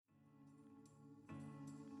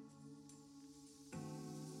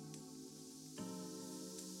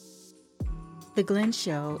The Glenn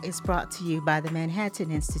Show is brought to you by the Manhattan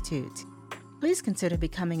Institute. Please consider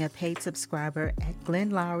becoming a paid subscriber at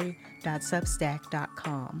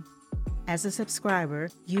glennlowry.substack.com. As a subscriber,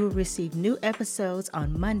 you will receive new episodes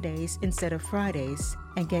on Mondays instead of Fridays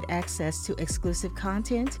and get access to exclusive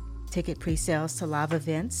content, ticket pre-sales to live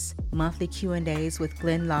events, monthly Q&As with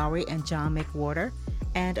Glenn Lowry and John McWhorter,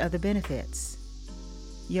 and other benefits.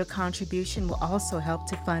 Your contribution will also help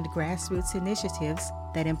to fund grassroots initiatives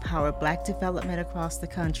that empower Black development across the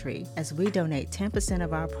country as we donate 10%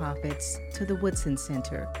 of our profits to the Woodson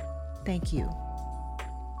Center. Thank you.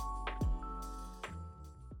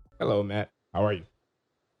 Hello, Matt. How are you?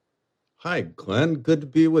 Hi, Glenn. Good to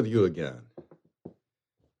be with you again.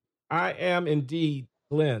 I am indeed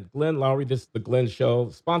Glenn Lowry. This is The Glenn Show,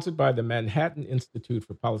 sponsored by the Manhattan Institute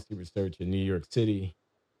for Policy Research in New York City.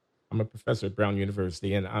 I'm a professor at Brown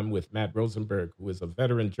University, and I'm with Matt Rosenberg, who is a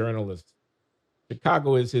veteran journalist.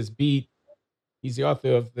 Chicago is his beat. He's the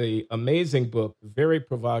author of the amazing book, very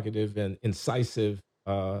provocative and incisive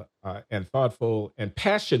and thoughtful and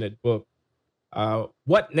passionate book,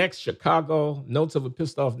 What Next, Chicago? Notes of a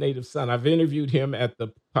Pissed Off Native Son. I've interviewed him at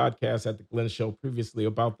the podcast at the Glenn Show previously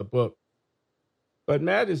about the book. But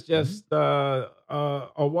Matt is just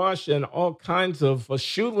awash in all kinds of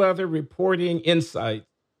shoe leather reporting insights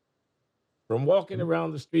from walking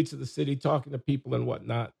around the streets of the city, talking to people and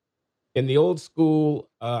whatnot. In the old school,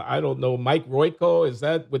 I don't know, Mike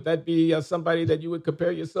Royko, would that be somebody that you would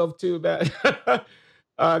compare yourself to, Matt?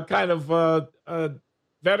 Kind of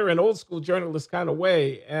veteran, old school journalist kind of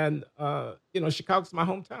way. And, Chicago's my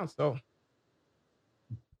hometown. So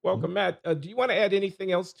welcome, Matt. Do you want to add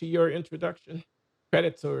anything else to your introduction?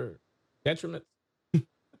 Credits or detriments?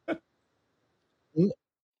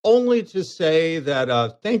 Only to say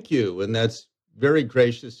that thank you, and that's very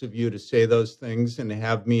gracious of you to say those things and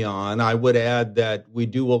have me on. I would add that we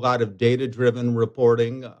do a lot of data-driven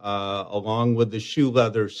reporting along with the shoe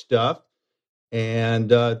leather stuff, and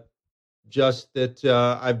just that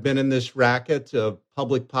I've been in this racket of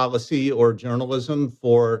public policy or journalism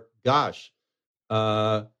for, close to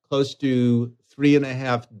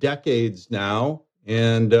 3.5 decades now,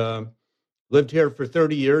 and lived here for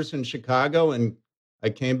 30 years in Chicago, and I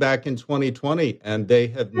came back in 2020, and they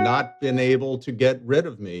have not been able to get rid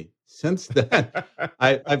of me since then.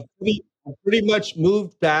 I've pretty much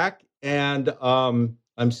moved back, and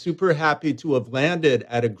I'm super happy to have landed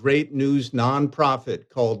at a great news nonprofit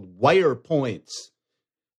called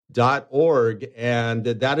wirepoints.org, and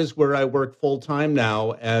that is where I work full-time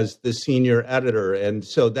now as the senior editor. And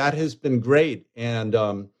so that has been great. And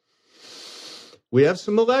we have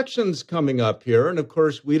some elections coming up here, and of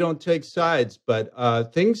course, we don't take sides, but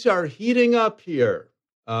things are heating up here.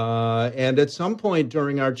 And at some point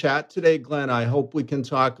during our chat today, Glenn, I hope we can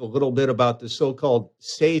talk a little bit about the so-called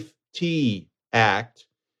Safe T Act,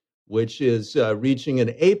 which is reaching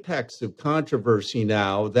an apex of controversy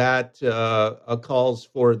now that calls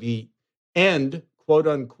for the end, quote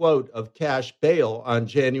unquote, of cash bail on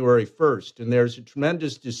January 1st. And there's a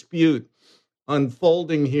tremendous dispute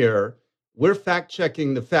unfolding here. We're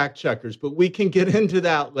fact-checking the fact-checkers, but we can get into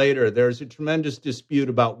that later. There's a tremendous dispute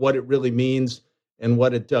about what it really means and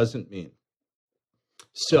what it doesn't mean.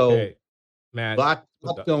 So, okay, Matt, lot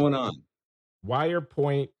going on.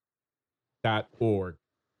 Wirepoint.org.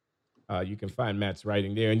 You can find Matt's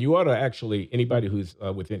writing there. And you ought to actually, anybody who's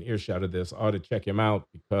within earshot of this ought to check him out,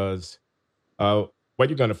 because what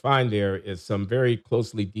you're going to find there is some very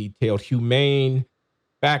closely detailed, humane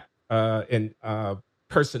fact and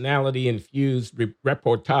personality infused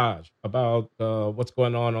reportage about what's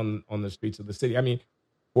going on the streets of the city. I mean,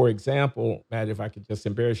 for example, Matt, if I could just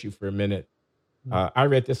embarrass you for a minute, I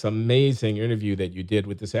read this amazing interview that you did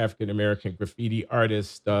with this African-American graffiti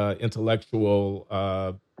artist,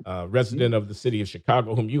 intellectual, resident of the city of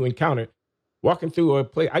Chicago, whom you encountered walking through a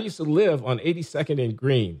place. I used to live on 82nd and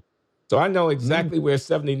Green. So I know exactly where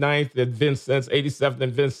 79th and Vincennes, 87th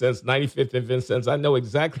and Vincennes, 95th and Vincennes. I know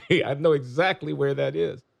exactly where that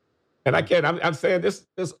is. And I'm saying this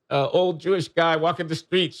old Jewish guy walking the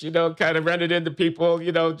streets, kind of running into people,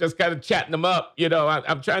 just kind of chatting them up.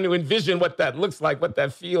 I'm trying to envision what that looks like, what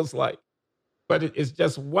that feels like. But it's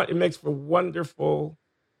just it makes for wonderful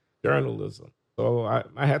journalism. So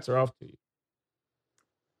my hats are off to you.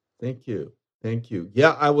 Thank you. Thank you.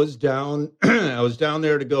 Yeah, I was down. I was down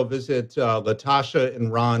there to go visit Latasha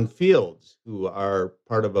and Ron Fields, who are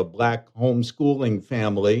part of a Black homeschooling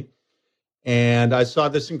family, and I saw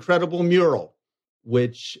this incredible mural,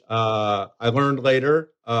 which I learned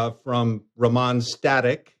later from Ramon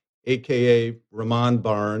Static, aka Ramon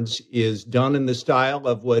Barnes, is done in the style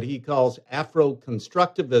of what he calls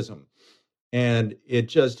Afro-constructivism, And it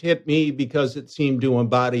just hit me because it seemed to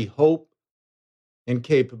embody hope and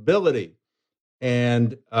capability.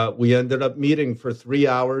 And we ended up meeting for 3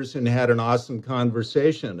 hours and had an awesome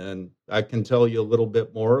conversation. And I can tell you a little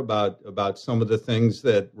bit more about some of the things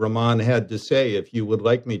that Ramon had to say, if you would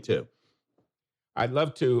like me to. I'd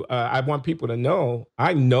love to. I want people to know,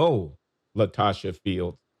 I know Latasha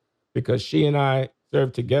Fields because she and I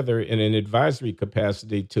served together in an advisory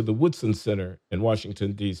capacity to the Woodson Center in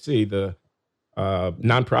Washington, D.C., the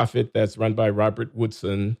nonprofit that's run by Robert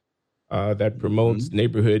Woodson that promotes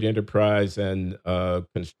neighborhood enterprise and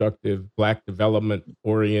constructive Black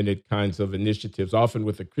development-oriented kinds of initiatives, often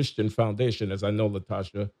with a Christian foundation, as I know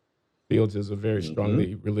Latasha Fields is a very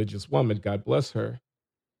strongly religious woman. God bless her.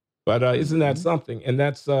 But isn't that something? And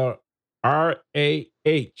that's Rahman,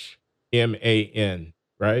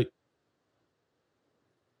 right?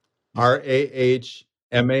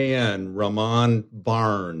 Rahman, Ramon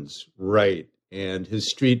Barnes, right. And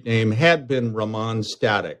his street name had been Ramon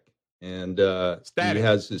Static. And he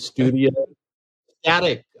has a studio,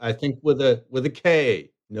 Static, I think with a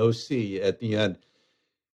K, no C at the end.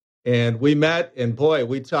 And we met, and boy,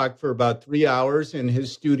 we talked for about 3 hours in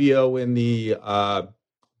his studio in the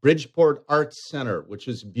Bridgeport Arts Center, which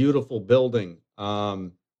is a beautiful building,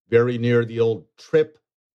 very near the old Trip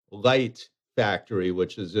Light factory,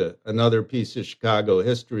 which is another piece of Chicago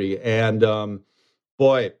history. And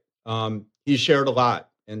he shared a lot.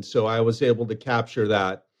 And so I was able to capture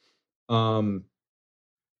that.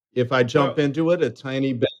 If I jump into it a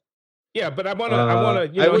tiny bit. Yeah, but I want to,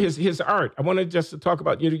 his art. I wanted just to talk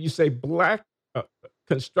about, you say Black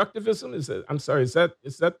constructivism. Is that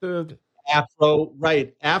the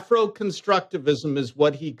Afro constructivism is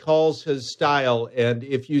what he calls his style. And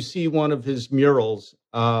if you see one of his murals,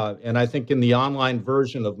 and I think in the online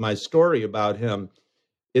version of my story about him,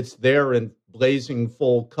 it's there in blazing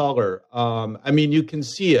full color. I mean, you can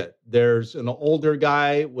see it. There's an older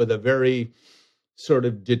guy with a very sort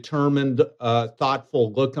of determined,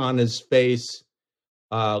 thoughtful look on his face.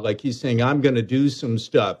 Like he's saying, I'm going to do some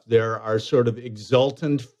stuff. There are sort of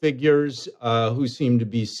exultant figures who seem to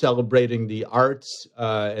be celebrating the arts,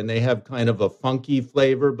 and they have kind of a funky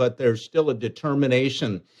flavor, but there's still a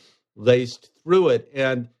determination laced through it.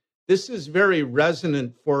 And this is very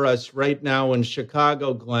resonant for us right now in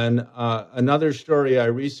Chicago, Glenn. Another story I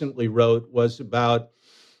recently wrote was about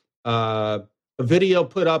a video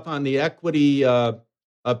put up on the Equity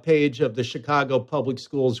page of the Chicago Public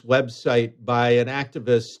Schools website by an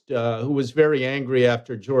activist who was very angry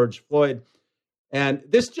after George Floyd. And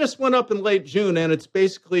this just went up in late June, and it's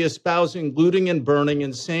basically espousing looting and burning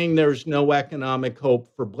and saying there's no economic hope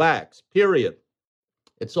for Blacks, period.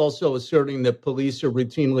 It's also asserting that police are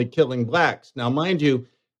routinely killing Blacks. Now, mind you,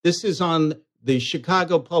 this is on the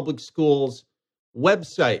Chicago Public Schools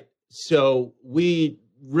website. So we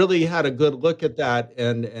really had a good look at that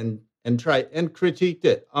and critiqued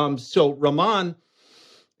it. So Ramon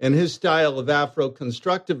and his style of Afro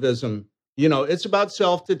constructivism, it's about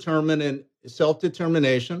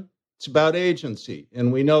self-determination. It's about agency.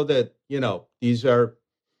 And we know that, these are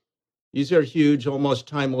huge, almost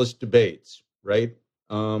timeless debates, right?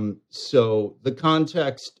 So the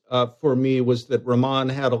context for me was that Ramon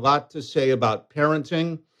had a lot to say about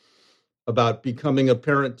parenting, about becoming a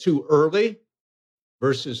parent too early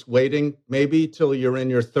versus waiting maybe till you're in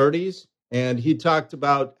your 30s. And he talked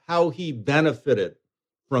about how he benefited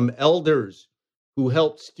from elders who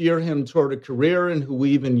helped steer him toward a career and who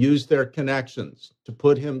even used their connections to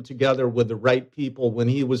put him together with the right people. When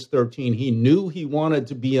he was 13, he knew he wanted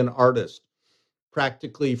to be an artist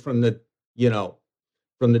practically from the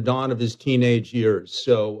dawn of his teenage years.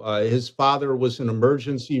 So his father was an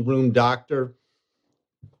emergency room doctor.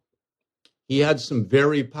 He had some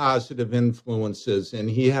very positive influences, and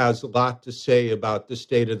he has a lot to say about the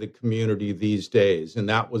state of the community these days. And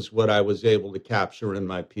that was what I was able to capture in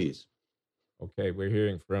my piece. Okay, we're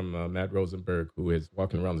hearing from Matt Rosenberg, who is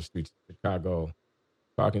walking around the streets of Chicago,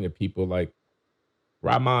 talking to people like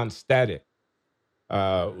Rahman Static,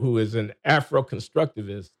 who is an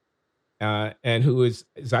Afro-constructivist, and who is,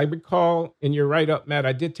 as I recall in your write-up, Matt,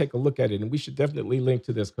 I did take a look at it, and we should definitely link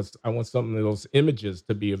to this because I want some of those images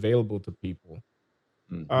to be available to people.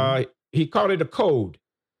 Mm-hmm. He called it a code.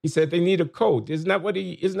 He said they need a code. Isn't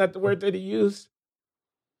that the word that he used?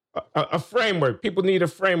 A framework. People need a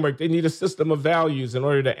framework. They need a system of values in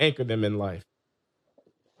order to anchor them in life.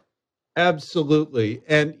 Absolutely.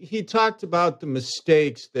 And he talked about the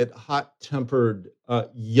mistakes that hot-tempered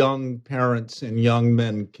young parents and young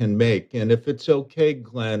men can make. And if it's okay,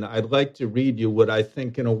 Glenn, I'd like to read you what I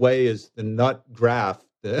think in a way is the nut graph,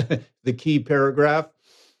 the key paragraph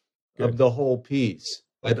of the whole piece.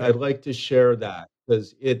 I'd like to share that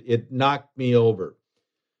because it knocked me over.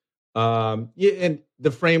 Yeah, and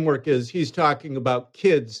the framework is he's talking about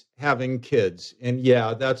kids having kids. And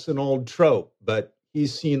yeah, that's an old trope, but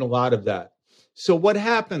he's seen a lot of that. So what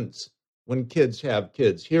happens when kids have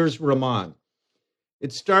kids? Here's Rahman.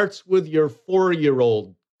 It starts with your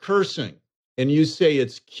 4-year-old cursing, and you say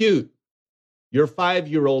it's cute. Your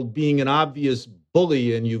 5-year-old being an obvious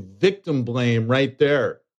bully, and you victim blame right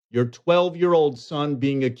there. Your 12-year-old son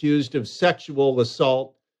being accused of sexual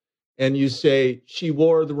assault, and you say she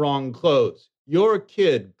wore the wrong clothes. Your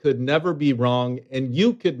kid could never be wrong, and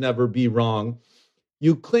you could never be wrong.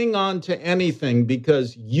 You cling on to anything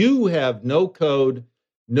because you have no code,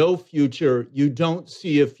 no future. You don't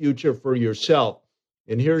see a future for yourself.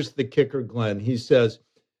 And here's the kicker, Glenn. He says,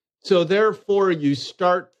 so therefore you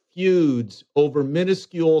start feuds over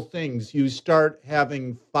minuscule things. You start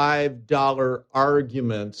having $5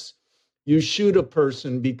 arguments. You shoot a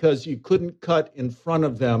person because you couldn't cut in front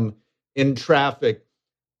of them in traffic.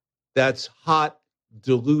 That's hot,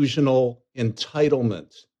 delusional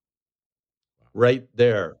entitlement. Right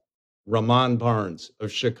there, Rahman Barnes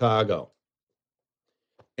of Chicago.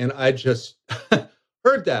 And I just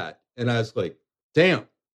heard that, and I was like, damn,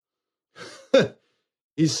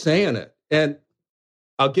 he's saying it. And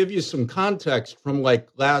I'll give you some context from like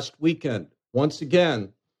last weekend. Once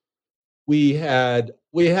again, we had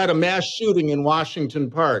a mass shooting in Washington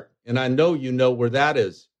Park, and I know you know where that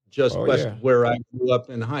is, just west of where I grew up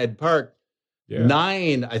in Hyde Park. Yeah.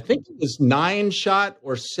 9, I think it was 9 shot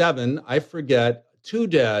or 7, I forget, 2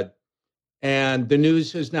 dead. And the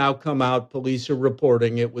news has now come out, police are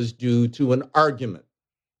reporting it was due to an argument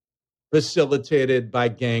facilitated by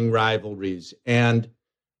gang rivalries. And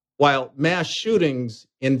while mass shootings,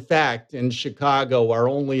 in fact, in Chicago are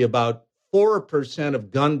only about 4%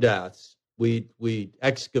 of gun deaths, we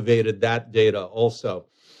excavated that data also.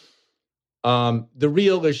 The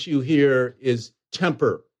real issue here is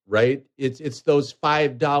temper, right? It's those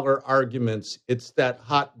 $5 arguments. It's that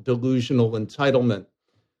hot delusional entitlement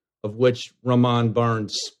of which Rahman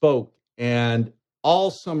Barnes spoke. And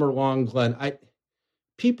all summer long, Glenn,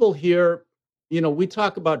 people here, we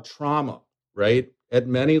talk about trauma, right? At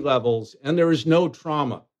many levels, and there is no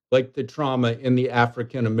trauma like the trauma in the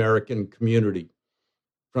African American community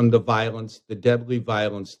from the violence, the deadly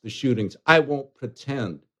violence, the shootings. I won't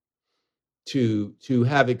pretend to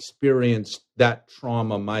have experienced that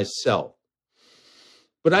trauma myself.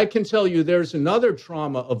 But I can tell you there's another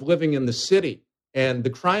trauma of living in the city, and the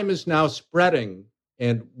crime is now spreading,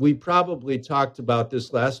 and we probably talked about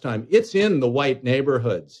this last time. It's in the white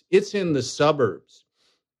neighborhoods. It's in the suburbs.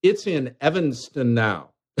 It's in Evanston now.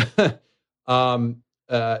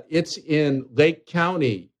 It's in Lake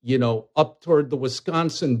County, up toward the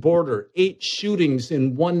Wisconsin border. 8 shootings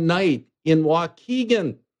in one night in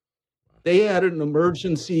Waukegan. They had an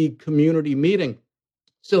emergency community meeting.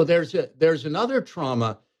 So there's another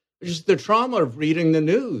trauma, which is the trauma of reading the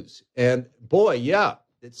news. And boy, yeah,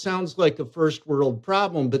 it sounds like a first world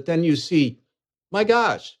problem, but then you see, my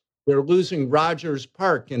gosh, they're losing Rogers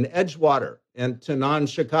Park in Edgewater and to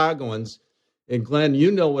non-Chicagoans. And Glenn,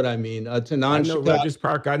 you know what I mean. To non-Chicago. I know Rogers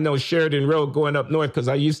Park. I know Sheridan Road going up north because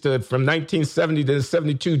I used to, from 1970 to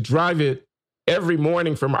 72, drive it every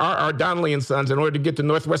morning from R.R. Donnelly and Sons in order to get to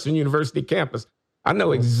Northwestern University campus. I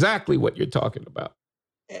know exactly what you're talking about.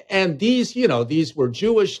 And these were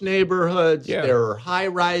Jewish neighborhoods. Yeah. There are high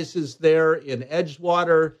rises there in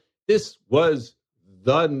Edgewater. This was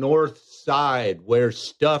the North Side where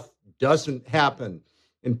stuff doesn't happen.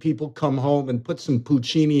 And people come home and put some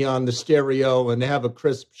Puccini on the stereo and have a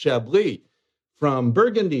crisp Chablis from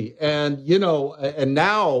Burgundy. And, and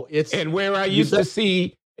now it's... And where I used to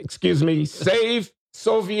see, Save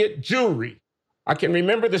Soviet Jewry. I can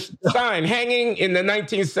remember the sign hanging in the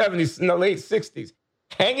 1970s, in the late 60s,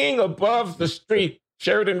 hanging above the street,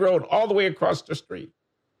 Sheridan Road, all the way across the street.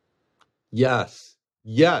 Yes.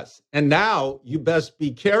 And now you best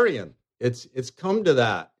be carrying. It's come to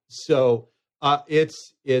that. So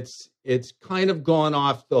it's kind of gone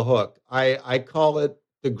off the hook. I call it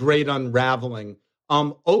the great unraveling.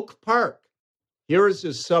 Oak Park, here is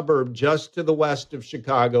a suburb just to the west of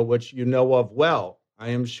Chicago, which you know of well, I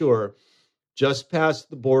am sure, just past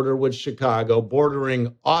the border with Chicago,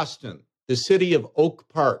 bordering Austin, the city of Oak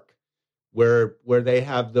Park, where they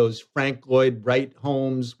have those Frank Lloyd Wright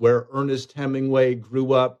homes, where Ernest Hemingway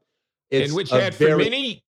grew up. In which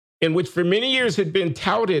for many years had been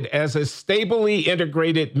touted as a stably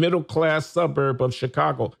integrated middle-class suburb of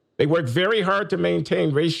Chicago. They worked very hard to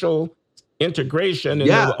maintain racial integration and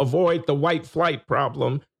to avoid the white flight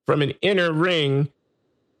problem from an inner ring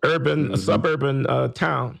suburban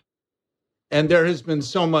town. And there has been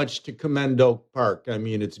so much to commend Oak Park. I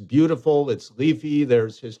mean, it's beautiful, it's leafy,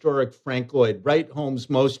 there's historic Frank Lloyd Wright homes.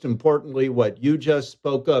 Most importantly, what you just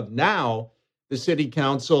spoke of now, the city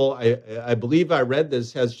council, I believe I read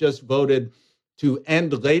this, has just voted to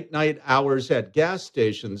end late night hours at gas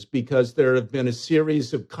stations because there have been a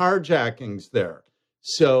series of carjackings there.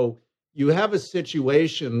 So you have a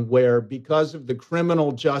situation where, because of the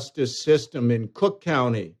criminal justice system in Cook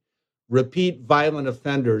County, repeat violent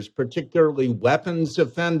offenders, particularly weapons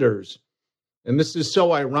offenders, and this is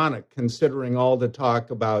so ironic considering all the talk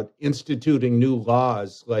about instituting new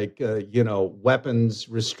laws like, weapons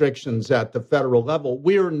restrictions at the federal level.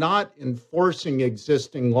 We are not enforcing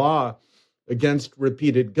existing law against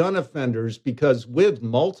repeated gun offenders because with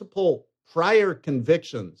multiple prior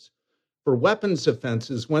convictions for weapons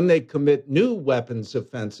offenses, when they commit new weapons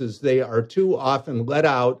offenses, they are too often let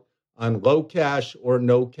out on low cash or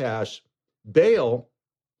no cash bail.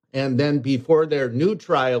 And then before their new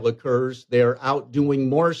trial occurs, they're out doing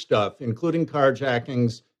more stuff, including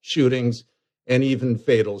carjackings, shootings, and even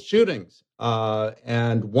fatal shootings.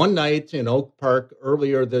 And one night in Oak Park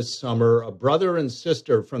earlier this summer, a brother and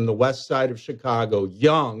sister from the west side of Chicago,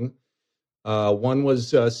 young, one was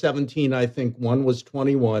 17, I think, one was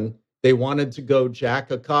 21. They wanted to go jack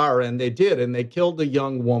a car, and they did. And they killed a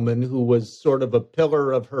young woman who was sort of a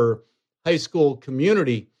pillar of her high school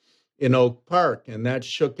community in Oak Park. And that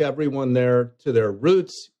shook everyone there to their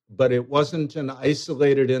roots. But it wasn't an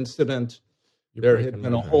isolated incident. There had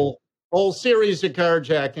been a whole series of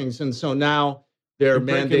carjackings. And so now they're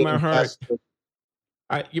mandating my heart.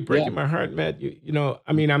 You're breaking my heart, Matt.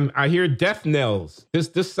 I hear death knells.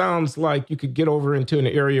 This sounds like you could get over into an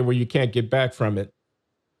area where you can't get back from it.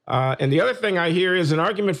 And the other thing I hear is an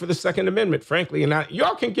argument for the Second Amendment, frankly. And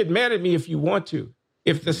y'all can get mad at me if you want to.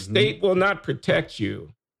 If the state will not protect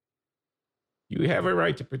you, you have a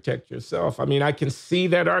right to protect yourself. I mean, I can see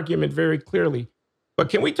that argument very clearly. But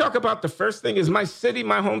can we talk about the first thing? Is my city,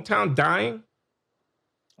 my hometown, dying?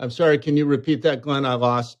 I'm sorry, can you repeat that, Glenn? I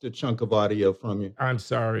lost a chunk of audio from you. I'm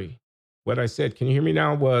sorry. What I said, can you hear me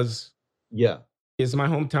now, was... Yeah. Is my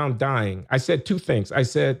hometown dying? I said two things. I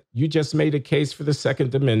said, you just made a case for the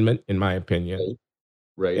Second Amendment, in my opinion.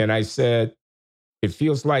 Right. And I said, it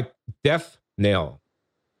feels like death knell,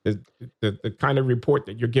 the kind of report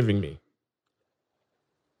that you're giving me.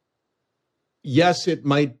 Yes, it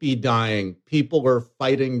might be dying. People are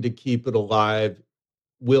fighting to keep it alive.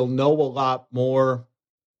 We'll know a lot more,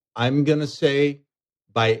 I'm going to say,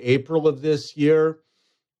 by April of this year.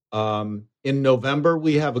 In November,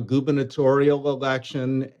 we have a gubernatorial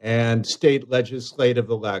election and state legislative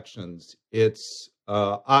elections. It's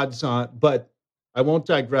odds on, but I won't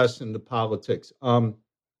digress into politics. A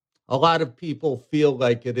lot of people feel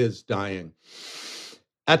like it is dying.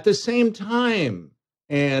 At the same time,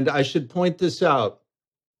 and I should point this out,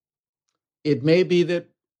 it may be that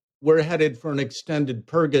we're headed for an extended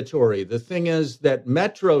purgatory. The thing is that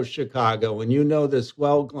Metro Chicago, and you know this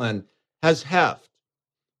well, Glenn, has heft.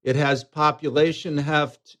 It has population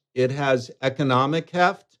heft. It has economic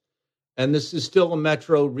heft. And this is still a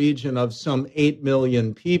metro region of some 8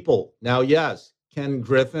 million people. Now, yes, Ken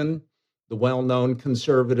Griffin, the well-known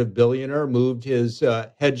conservative billionaire, moved his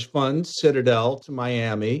hedge fund, Citadel, to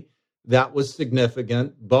Miami. That was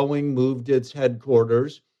significant. Boeing moved its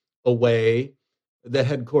headquarters away. The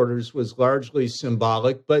headquarters was largely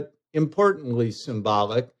symbolic, but importantly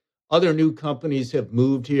symbolic. Other new companies have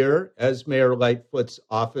moved here, as Mayor Lightfoot's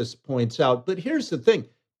office points out. But here's the thing.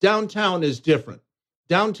 Downtown is different.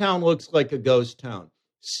 Downtown looks like a ghost town.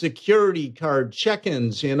 Security card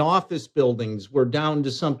check-ins in office buildings were down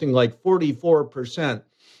to something like 44%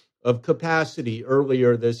 of capacity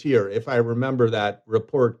earlier this year, if I remember that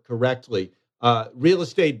report correctly. Real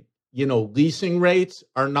estate, leasing rates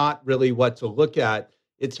are not really what to look at.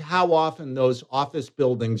 It's how often those office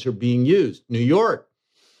buildings are being used. New York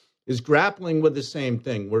is grappling with the same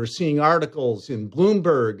thing. We're seeing articles in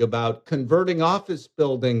Bloomberg about converting office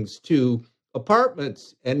buildings to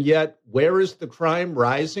apartments. And yet, where is the crime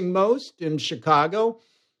rising most? In Chicago,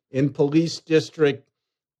 in Police District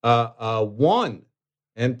 1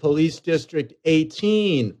 and Police District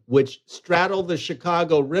 18, which straddle the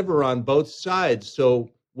Chicago River on both sides. So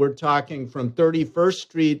we're talking from 31st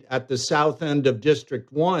Street at the south end of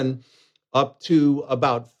District 1 up to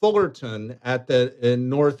about Fullerton at the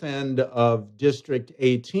north end of District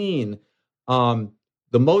 18.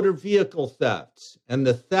 The motor vehicle thefts and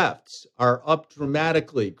the thefts are up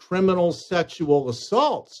dramatically. Criminal sexual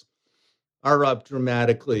assaults are up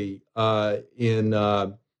dramatically in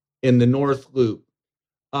the North Loop.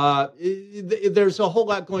 There's a whole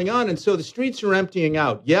lot going on. And so the streets are emptying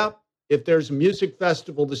out. Yep, If there's a music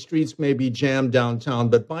festival, the streets may be jammed downtown,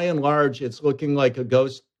 but by and large, it's looking like a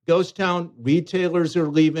ghost town. Retailers are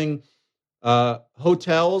leaving.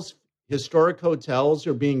 Hotels, historic hotels,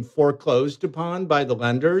 are being foreclosed upon by the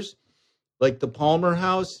lenders, like the Palmer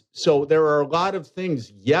House. So there are a lot of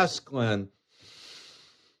things, yes, Glenn,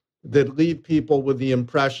 that leave people with the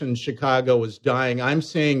impression Chicago is dying. I'm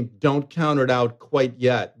saying don't count it out quite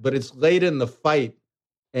yet, but it's late in the fight.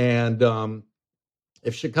 And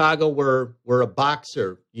if Chicago were a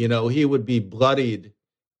boxer, he would be bloodied.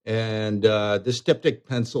 And the styptic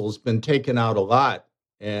pencil's been taken out a lot.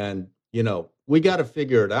 And, we got to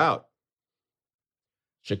figure it out.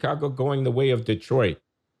 Chicago going the way of Detroit.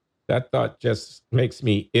 That thought just makes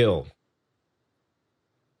me ill.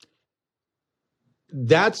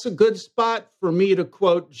 That's a good spot for me to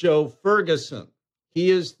quote Joe Ferguson. He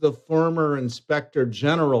is the former Inspector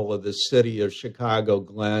General of the city of Chicago,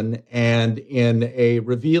 Glenn. And in a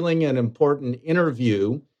revealing and important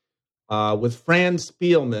interview with Fran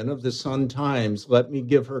Spielman of the Sun-Times, let me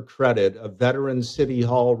give her credit, a veteran City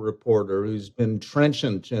Hall reporter who's been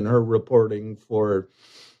trenchant in her reporting for,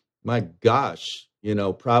 my gosh,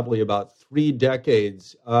 probably about 3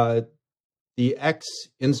 decades. The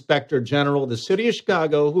ex-Inspector General of the city of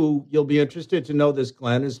Chicago, who you'll be interested to know this,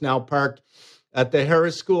 Glenn, is now parked at the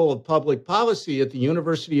Harris School of Public Policy at the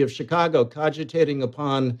University of Chicago, cogitating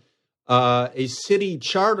upon a city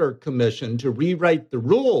charter commission to rewrite the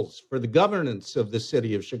rules for the governance of the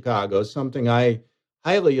city of Chicago, something I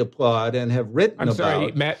highly applaud and have written about. I'm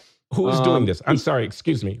sorry, Matt, who is doing this? I'm sorry,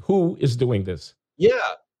 excuse me. Who is doing this? Yeah.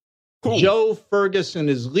 Who? Joe Ferguson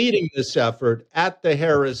is leading this effort at the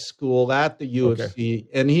Harris School, at the U of C,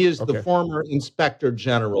 and he is the former Inspector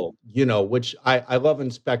General, which I love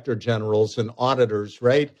Inspector Generals and auditors,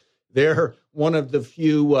 right? They're one of the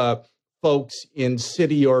few folks in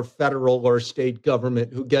city or federal or state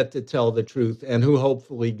government who get to tell the truth and who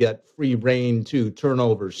hopefully get free rein to turn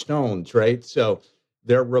over stones, right? So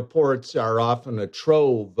their reports are often a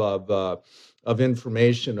trove of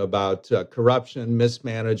information about corruption,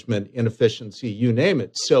 mismanagement, inefficiency, you name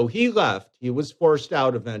it. So he left. He was forced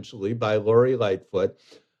out eventually by Lori Lightfoot.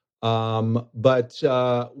 But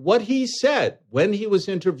what he said when he was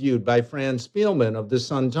interviewed by Fran Spielman of the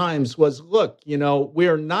Sun-Times was, look,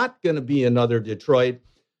 we're not going to be another Detroit.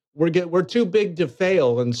 We're too big to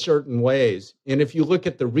fail in certain ways. And if you look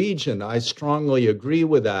at the region, I strongly agree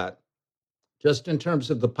with that, just in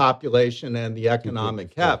terms of the population and the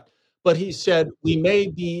economic heft. But he said, we may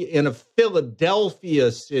be in a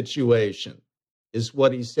Philadelphia situation, is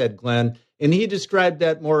what he said, Glenn. And he described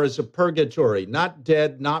that more as a purgatory, not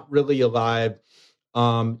dead, not really alive,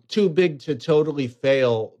 too big to totally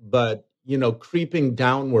fail, but, creeping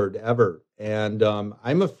downward ever. And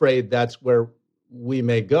I'm afraid that's where we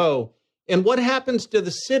may go. And what happens to the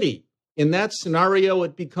city? In that scenario,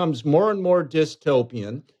 it becomes more and more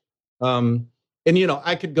dystopian. And,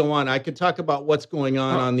 I could go on. I could talk about what's going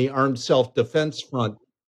on the armed self-defense front,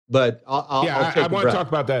 but I'll take I want to talk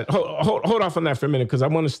about that. Hold off on that for a minute, because I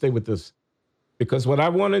want to stay with this. Because what I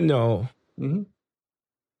want to know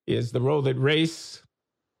is the role that race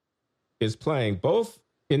is playing, both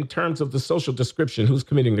in terms of the social description, who's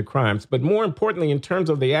committing the crimes, but more importantly, in terms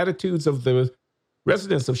of the attitudes of the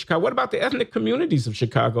residents of Chicago. What about the ethnic communities of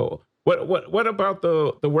Chicago? What about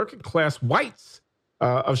the working class whites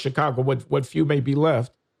of Chicago, what few may be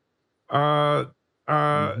left? What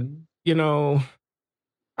I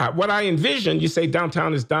envision, you say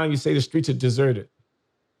downtown is dying, you say the streets are deserted.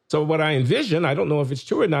 So what I envision, I don't know if it's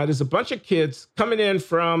true or not, is a bunch of kids coming in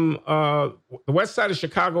from the west side of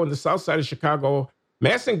Chicago and the south side of Chicago,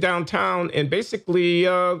 massing downtown and basically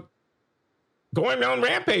going on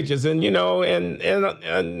rampages and,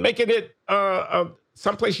 and making it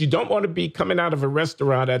someplace you don't want to be coming out of a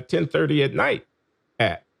restaurant at 10:30 at night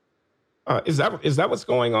at. Is that what's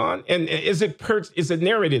going on? And is it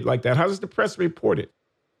narrated like that? How does the press report it?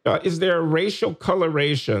 Is there a racial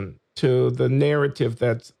coloration to the narrative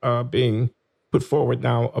that's being put forward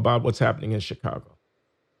now about what's happening in Chicago?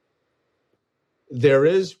 There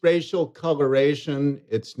is racial coloration.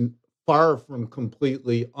 It's far from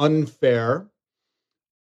completely unfair.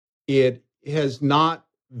 It has not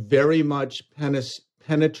very much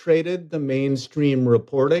penetrated the mainstream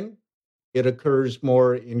reporting. It occurs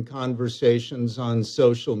more in conversations on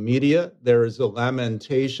social media. There is a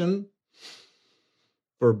lamentation,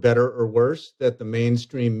 for better or worse, that the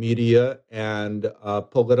mainstream media and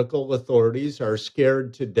political authorities are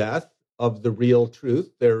scared to death of the real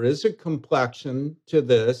truth. There is a complexion to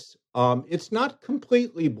this. It's not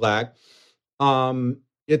completely Black.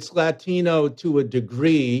 It's Latino to a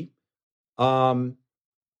degree.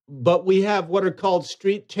 but we have what are called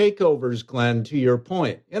street takeovers, Glenn, to your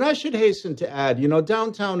point. And I should hasten to add,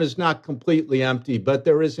 downtown is not completely empty, but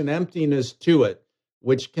there is an emptiness to it,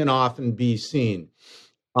 which can often be seen.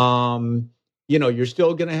 You're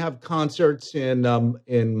still going to have concerts in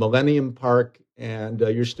Millennium Park, and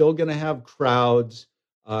you're still going to have crowds.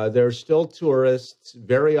 There's still tourists.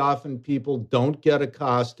 Very often people don't get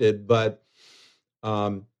accosted, but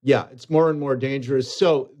it's more and more dangerous.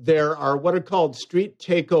 So there are what are called street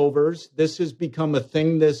takeovers. This has become a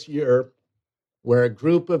thing this year where a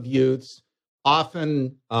group of youths,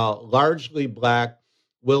 often largely Black,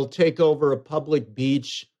 will take over a public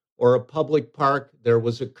beach or a public park. There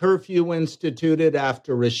was a curfew instituted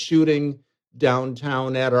after a shooting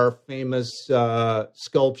downtown at our famous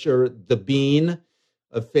sculpture, The Bean,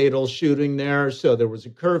 a fatal shooting there. So there was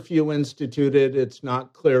a curfew instituted. It's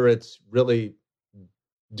not clear it's really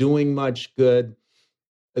doing much good.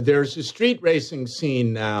 There's a street racing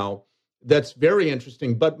scene now that's very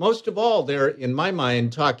interesting. But most of all, they're, in my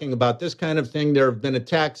mind, talking about this kind of thing. There have been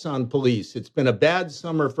attacks on police. It's been a bad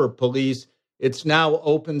summer for police. It's now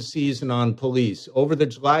open season on police. Over the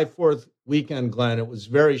July 4th weekend, Glenn, it was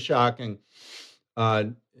very shocking.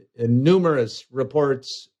 Numerous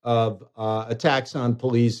reports of attacks on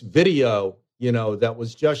police, video, that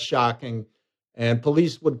was just shocking. And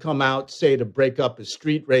police would come out, say, to break up a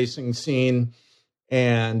street racing scene,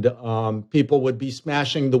 and people would be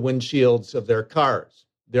smashing the windshields of their cars.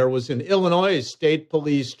 There was an Illinois state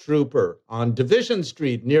police trooper on Division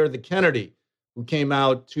Street near the Kennedy who came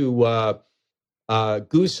out to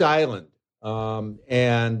Goose Island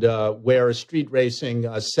and where a street racing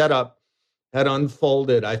setup had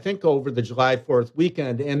unfolded, I think, over the July 4th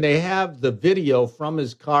weekend. And they have the video from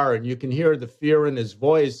his car, and you can hear the fear in his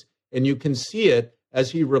voice. And you can see it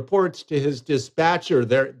as he reports to his dispatcher.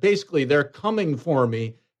 They're coming for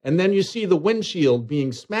me. And then you see the windshield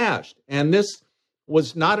being smashed. And this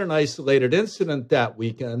was not an isolated incident that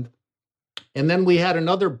weekend. And then we had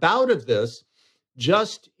another bout of this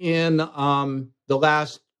just in the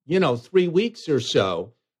last, 3 weeks or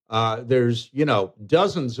so. There's,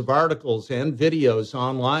 dozens of articles and videos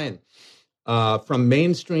online from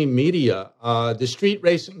mainstream media. The street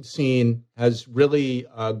racing scene has really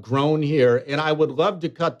grown here. And I would love to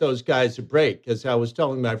cut those guys a break, as I was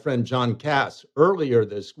telling my friend John Cass earlier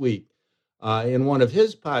this week in one of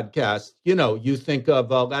his podcasts. You think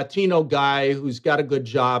of a Latino guy who's got a good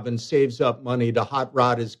job and saves up money to hot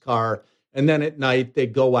rod his car. And then at night they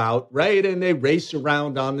go out, right, and they race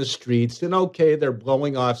around on the streets. And okay, they're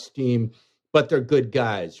blowing off steam, but they're good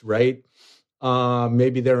guys, right?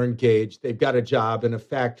 Maybe they're engaged. They've got a job in a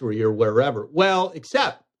factory or wherever. Well,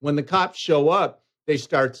 except when the cops show up, they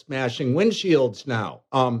start smashing windshields now.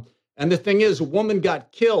 And the thing is, a woman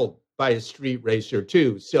got killed by a street racer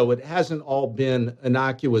too. So it hasn't all been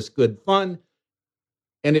innocuous good fun,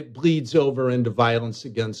 and it bleeds over into violence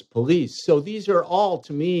against police. So these are all,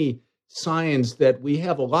 to me, signs that we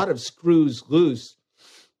have a lot of screws loose.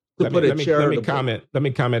 Let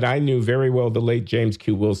me comment. I knew very well the late James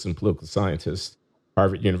Q. Wilson, political scientist,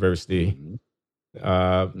 Harvard University.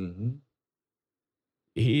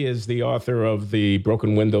 He is the author of the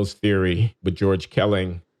Broken Windows Theory with George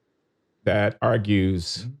Kelling that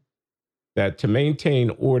argues that to maintain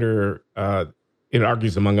order, it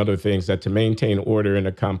argues, among other things, that to maintain order in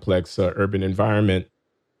a complex urban environment,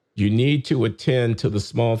 you need to attend to the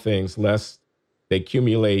small things lest they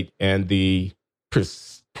accumulate, and the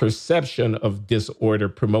perception of disorder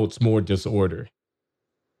promotes more disorder.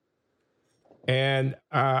 And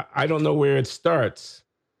I don't know where it starts.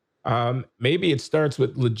 Maybe it starts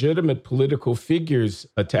with legitimate political figures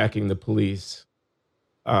attacking the police.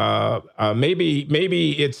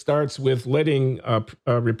 Maybe it starts with letting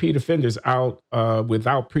repeat offenders out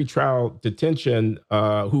without pretrial detention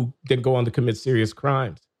who then go on to commit serious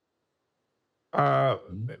crimes.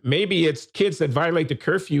 Maybe it's kids that violate the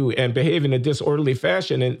curfew and behave in a disorderly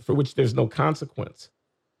fashion and for which there's no consequence.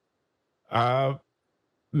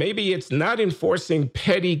 Maybe it's not enforcing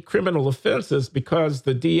petty criminal offenses because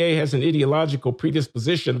the DA has an ideological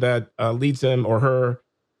predisposition that leads him or her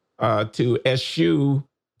to eschew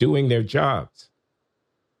doing their jobs.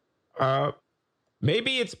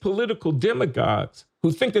 Maybe it's political demagogues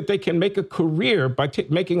who think that they can make a career by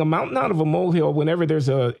making a mountain out of a molehill whenever there's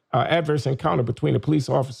a adverse encounter between a police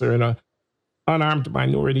officer and an unarmed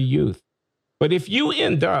minority youth. But if you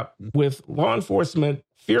end up with law enforcement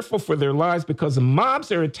fearful for their lives because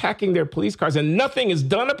mobs are attacking their police cars and nothing is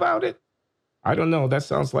done about it, I don't know. That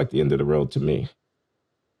sounds like the end of the road to me.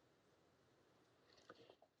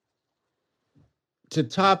 To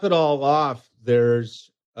top it all off, there's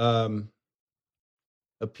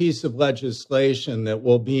a piece of legislation that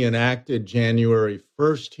will be enacted January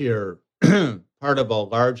 1st here, part of a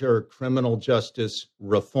larger criminal justice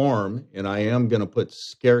reform, and I am going to put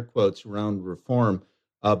scare quotes around reform,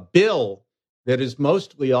 a bill that is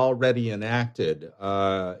mostly already enacted.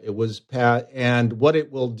 It was passed, and what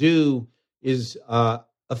it will do is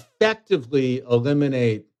effectively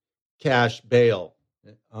eliminate cash bail.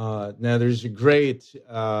 Now, there's a great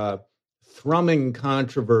thrumming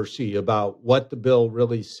controversy about what the bill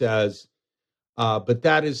really says, but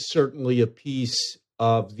that is certainly a piece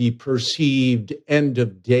of the perceived end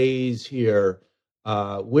of days here.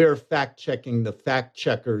 We're fact-checking the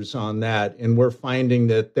fact-checkers on that, and we're finding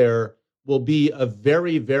that there will be a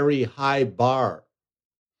very, very high bar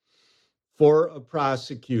for a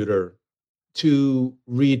prosecutor to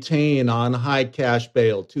retain on high cash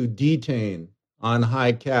bail, to detain on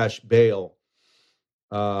high cash bail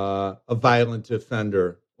a violent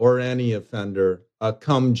offender or any offender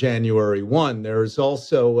come January 1. There's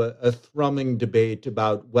also a thrumming debate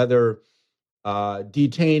about whether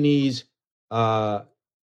detainees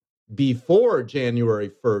before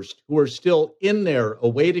January 1st, who are still in there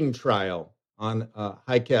awaiting trial on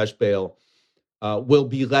high cash bail, will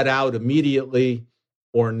be let out immediately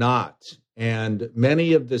or not. And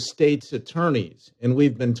many of the state's attorneys, and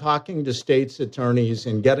we've been talking to state's attorneys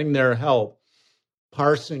and getting their help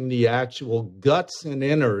parsing the actual guts and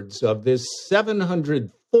innards of this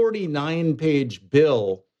 749-page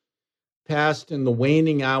bill passed in the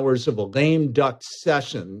waning hours of a lame duck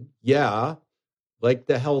session. Yeah, like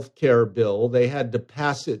the health care bill, they had to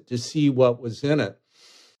pass it to see what was in it.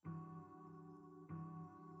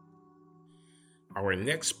 Our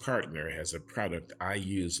next partner has a product I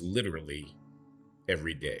use literally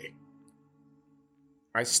every day.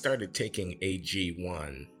 I started taking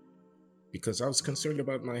AG1 because I was concerned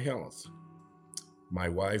about my health. My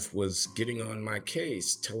wife was getting on my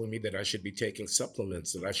case, telling me that I should be taking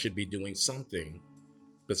supplements, that I should be doing something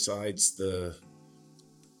besides the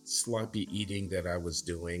sloppy eating that I was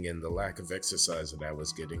doing and the lack of exercise that I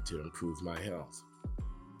was getting to improve my health.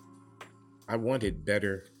 I wanted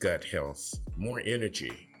better gut health, more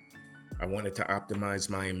energy. I wanted to optimize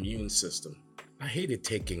my immune system. I hated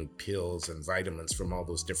taking pills and vitamins from all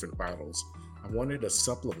those different bottles. I wanted a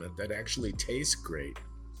supplement that actually tastes great.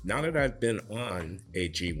 Now that I've been on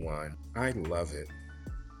AG1, I love it.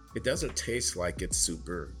 It doesn't taste like it's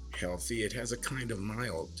super healthy. It has a kind of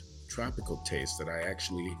mild, tropical taste that I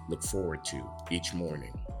actually look forward to each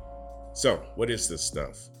morning. So, what is this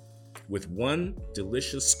stuff? With one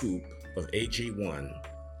delicious scoop of AG1,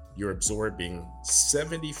 you're absorbing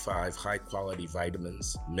 75 high-quality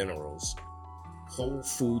vitamins, minerals, whole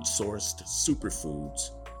food sourced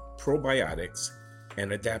superfoods, probiotics,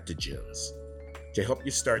 and adaptogens to help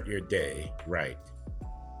you start your day right.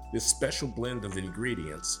 This special blend of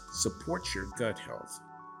ingredients supports your gut health.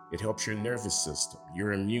 It helps your nervous system,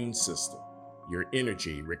 your immune system, your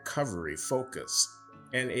energy, recovery, focus,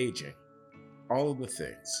 and aging. All of the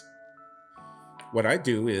things. What I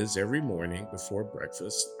do is every morning before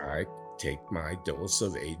breakfast, I take my dose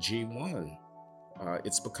of AG1.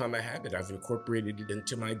 It's become a habit. I've incorporated it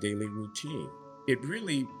into my daily routine. It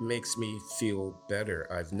really makes me feel better.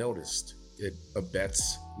 I've noticed it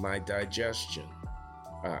abets my digestion.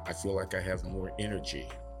 I feel like I have more energy.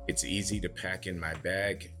 It's easy to pack in my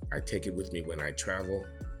bag. I take it with me when I travel.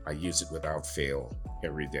 I use it without fail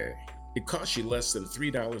every day. It costs you less than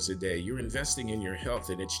 $3 a day. You're investing in your health,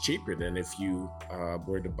 and it's cheaper than if you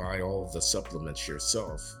were to buy all the supplements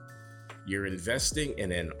yourself. You're investing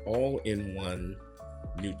in an all-in-one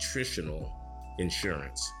nutritional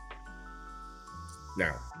insurance.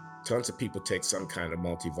 Now, tons of people take some kind of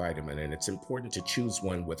multivitamin, and it's important to choose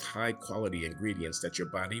one with high-quality ingredients that your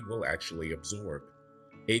body will actually absorb.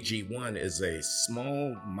 AG1 is a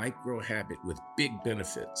small micro habit with big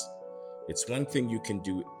benefits. It's one thing you can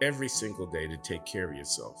do every single day to take care of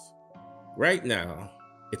yourself. Right now,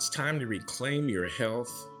 it's time to reclaim your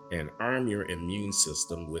health and arm your immune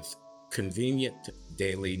system with convenient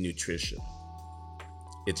daily nutrition.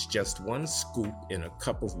 It's just one scoop in a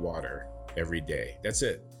cup of water every day. That's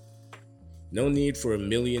it. No need for a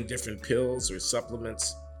million different pills or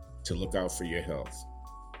supplements to look out for your health.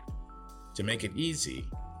 To make it easy,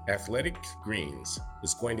 Athletic Greens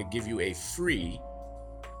is going to give you a free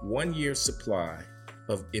 1-year supply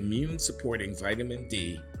of immune-supporting vitamin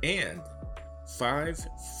D and 5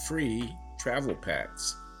 free travel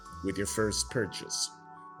packs with your first purchase.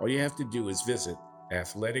 All you have to do is visit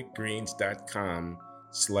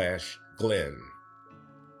athleticgreens.com/Glenn.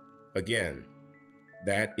 Again,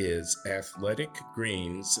 that is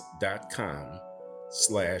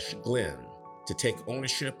athleticgreens.com/Glenn to take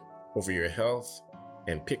ownership over your health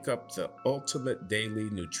and pick up the ultimate daily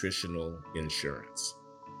nutritional insurance.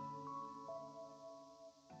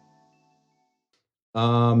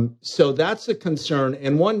 So that's a concern.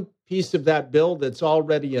 And one piece of that bill that's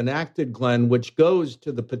already enacted, Glenn, which goes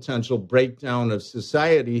to the potential breakdown of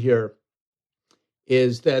society here,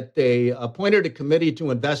 is that they appointed a committee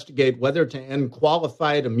to investigate whether to end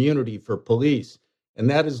qualified immunity for police. And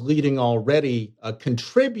that is leading already,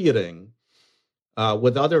 contributing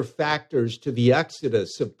with other factors to the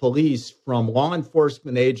exodus of police from law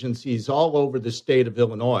enforcement agencies all over the state of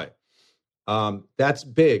Illinois. That's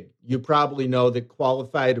big. You probably know that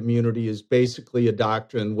qualified immunity is basically a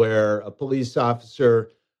doctrine where a police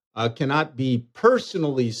officer cannot be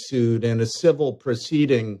personally sued in a civil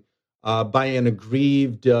proceeding by an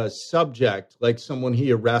aggrieved subject, like someone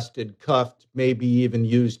he arrested, cuffed, maybe even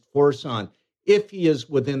used force on, if he is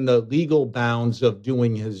within the legal bounds of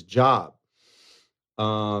doing his job.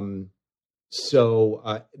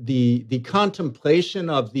 So the contemplation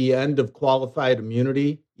of the end of qualified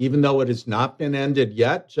immunity, even though it has not been ended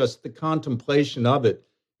yet, just the contemplation of it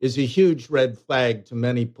is a huge red flag to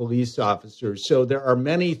many police officers. So there are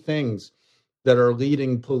many things that are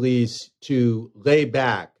leading police to lay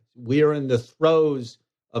back. We are in the throes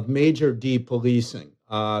of major depolicing.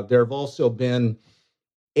 There have also been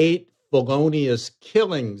 8 felonious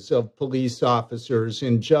killings of police officers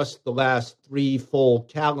in just the last 3 full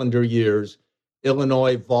calendar years.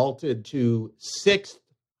 Illinois vaulted to 6th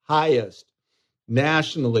highest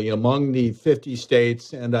nationally among the 50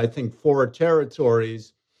 states and I think 4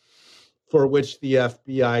 territories for which the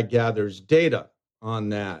FBI gathers data on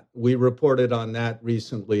that. We reported on that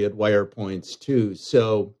recently at WirePoints too.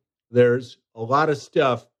 So there's a lot of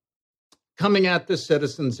stuff coming at the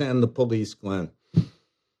citizens and the police, Glenn.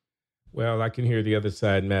 Well, I can hear the other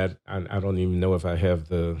side, Matt. I don't even know if I have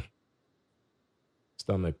the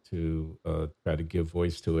stomach to try to give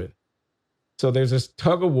voice to it. So there's this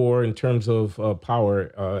tug of war in terms of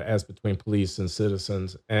power as between police and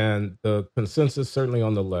citizens. And the consensus, certainly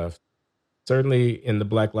on the left, certainly in the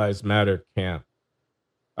Black Lives Matter camp,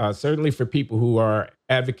 certainly for people who are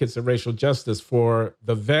advocates of racial justice, for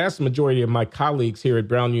the vast majority of my colleagues here at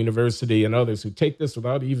Brown University and others who take this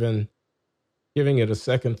without even giving it a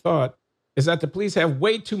second thought, is that the police have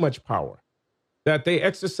way too much power, that they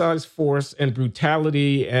exercise force and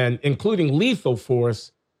brutality, and including lethal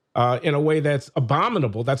force, in a way that's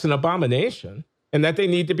abominable, that's an abomination, and that they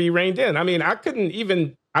need to be reined in. I mean, I wouldn't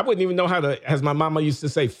even know how to, as my mama used to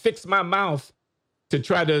say, fix my mouth to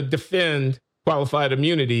try to defend qualified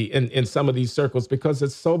immunity in some of these circles, because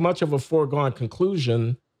it's so much of a foregone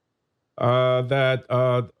conclusion that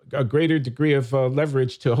a greater degree of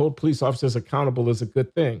leverage to hold police officers accountable is a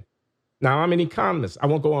good thing. Now, I'm an economist. I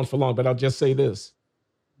won't go on for long, but I'll just say this.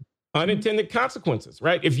 Unintended consequences,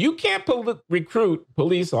 right? If you can't recruit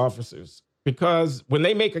police officers because when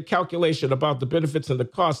they make a calculation about the benefits and the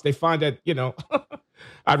costs, they find that,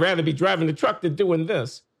 I'd rather be driving the truck than doing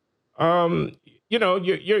this.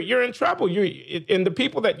 You're in trouble. And the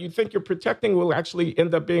people that you think you're protecting will actually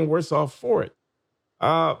end up being worse off for it.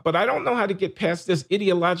 But I don't know how to get past this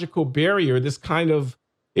ideological barrier, this kind of,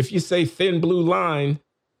 if you say thin blue line.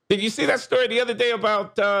 Did you see that story the other day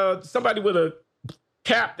about somebody with a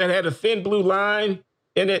cap that had a thin blue line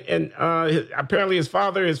in it? And apparently his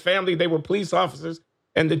father, his family, they were police officers.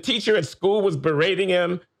 And the teacher at school was berating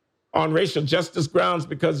him on racial justice grounds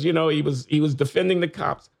because, he was defending the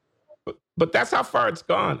cops. But that's how far it's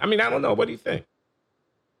gone. I mean, I don't know. What do you think?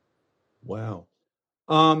 Wow.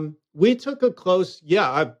 We took a close,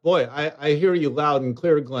 I hear you loud and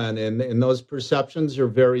clear, Glenn, and those perceptions are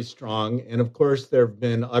very strong. And of course, there have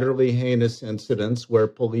been utterly heinous incidents where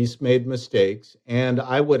police made mistakes, and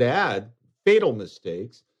I would add fatal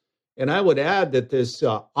mistakes. And I would add that this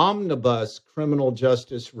omnibus criminal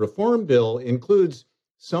justice reform bill includes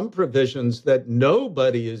some provisions that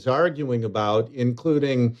nobody is arguing about,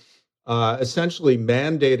 including essentially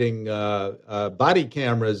mandating body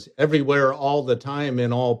cameras everywhere all the time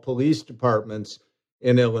in all police departments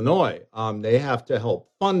in Illinois. They have to help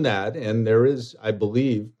fund that, and there is, I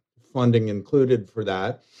believe, funding included for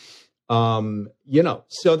that.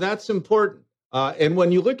 So that's important. And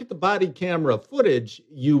when you look at the body camera footage,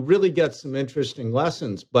 you really get some interesting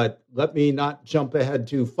lessons. But let me not jump ahead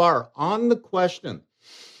too far. On the question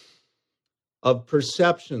of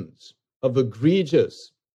perceptions of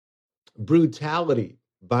egregious brutality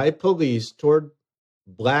by police toward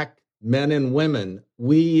Black men and women,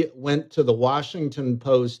 we went to the Washington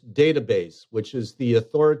Post database, which is the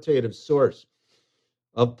authoritative source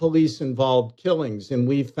of police-involved killings. And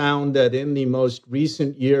we found that in the most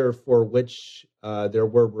recent year for which there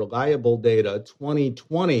were reliable data,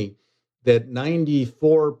 2020, that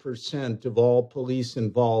 94% of all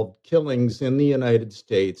police-involved killings in the United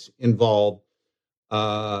States involved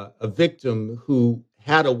a victim who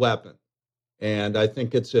had a weapon. And I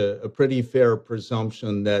think it's a pretty fair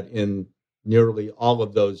presumption that in nearly all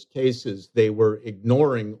of those cases, they were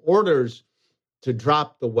ignoring orders to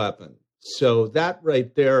drop the weapon. So that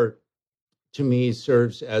right there, to me,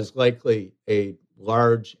 serves as likely a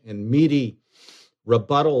large and meaty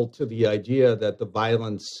rebuttal to the idea that the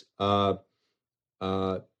violence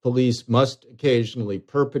police must occasionally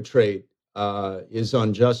perpetrate is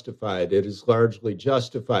unjustified. It is largely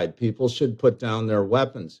justified. People should put down their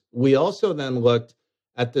weapons. We also then looked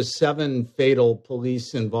at the 7 fatal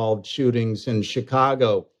police-involved shootings in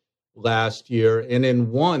Chicago last year, and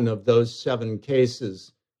in one of those 7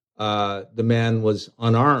 cases, the man was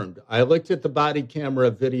unarmed. I looked at the body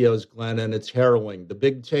camera videos, Glenn, and it's harrowing. The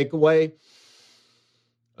big takeaway,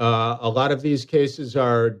 a lot of these cases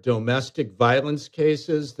are domestic violence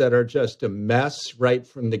cases that are just a mess right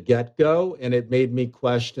from the get-go, and it made me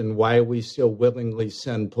question why we so willingly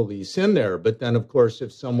send police in there. But then, of course,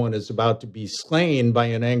 if someone is about to be slain by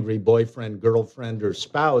an angry boyfriend, girlfriend, or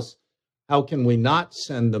spouse, how can we not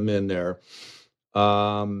send them in there?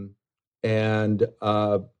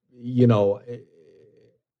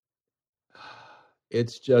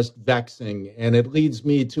 It's just vexing. And it leads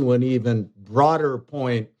me to an even broader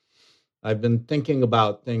point. I've been thinking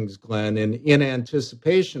about things, Glenn, in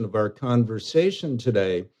anticipation of our conversation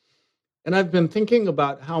today. And I've been thinking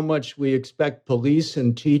about how much we expect police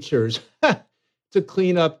and teachers to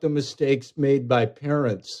clean up the mistakes made by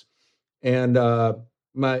parents. And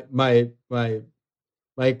my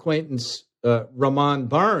acquaintance, Ramon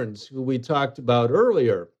Barnes, who we talked about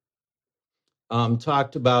earlier,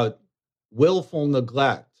 talked about willful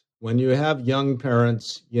neglect. When you have young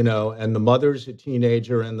parents, and the mother's a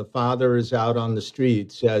teenager and the father is out on the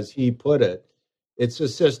streets, as he put it, it's a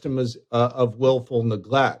system of willful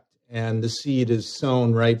neglect, and the seed is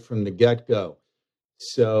sown right from the get-go.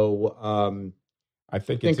 So I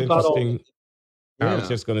think it's interesting. I was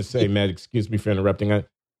just going to say, Matt, excuse me for interrupting.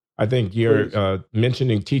 I think you're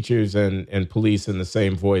mentioning teachers and police in the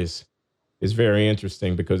same voice is very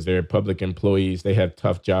interesting because they're public employees. They have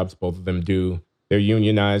tough jobs. Both of them do. They're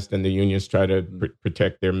unionized, and the unions try to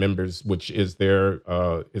protect their members, which is their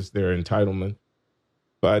entitlement.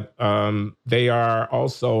 But they are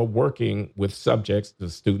also working with subjects, the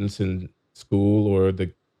students in school or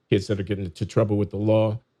the kids that are getting into trouble with the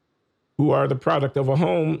law, who are the product of a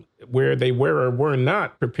home where they were or were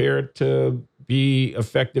not prepared to be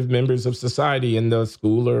effective members of society in the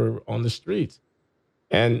school or on the streets.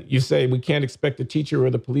 And you say we can't expect the teacher or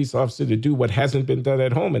the police officer to do what hasn't been done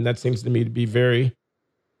at home. And that seems to me to be very,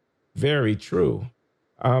 very true.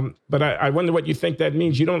 But I wonder what you think that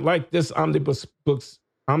means. You don't like this omnibus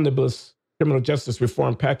criminal justice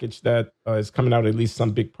reform package that is coming out, at least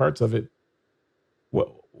some big parts of it.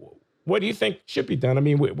 What do you think should be done? I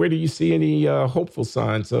mean, where do you see any hopeful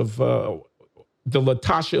signs of the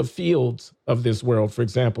Latasha Fields of this world, for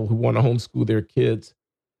example, who want to homeschool their kids?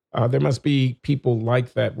 There must be people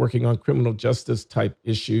like that working on criminal justice type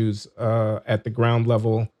issues at the ground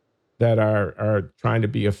level that are trying to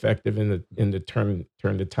be effective in the turn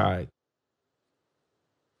the tide.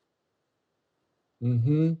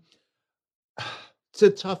 Mm-hmm. It's a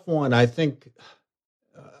tough one. I think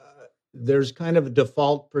there's kind of a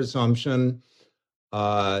default presumption,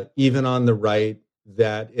 even on the right,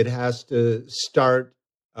 that it has to start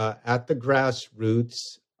at the grassroots.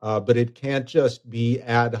 But it can't just be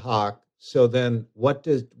ad hoc. So then what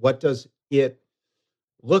does it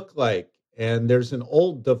look like? And there's an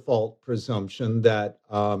old default presumption that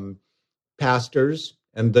pastors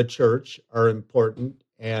and the church are important.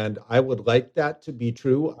 And I would like that to be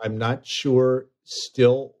true. I'm not sure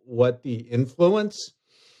still what the influence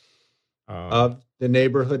of the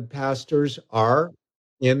neighborhood pastors are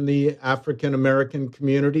in the African-American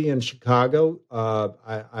community in Chicago.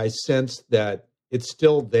 I sense that it's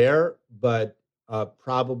still there, but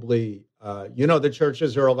probably, the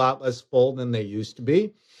churches are a lot less full than they used to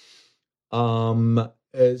be. The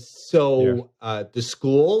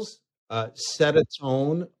schools set a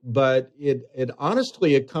tone, but it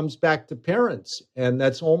honestly, it comes back to parents. And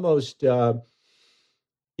that's almost, like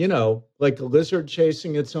a lizard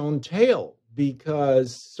chasing its own tail,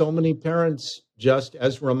 because so many parents, just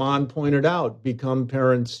as Ramon pointed out, become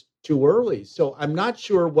parents too early. So I'm not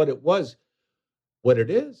sure what it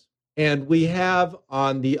is. And we have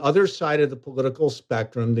on the other side of the political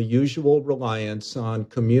spectrum, the usual reliance on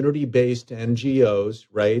community-based NGOs,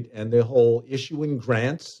 right? And the whole issuing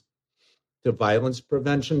grants to violence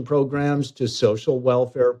prevention programs, to social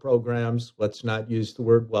welfare programs. Let's not use the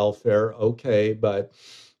word welfare, okay, but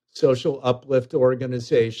social uplift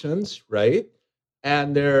organizations, right?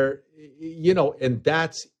 And they're, and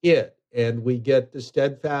that's it. And we get the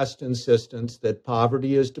steadfast insistence that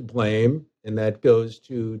poverty is to blame, and that goes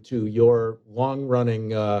to your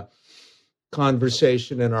long-running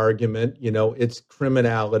conversation and argument. It's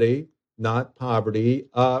criminality, not poverty.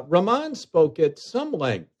 Rahman spoke at some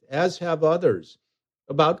length, as have others,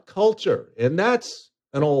 about culture, and that's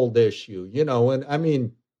an old issue. And I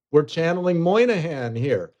mean, we're channeling Moynihan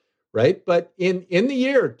here, right? But in the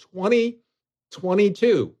year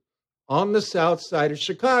 2022, on the south side of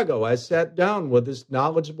Chicago, I sat down with this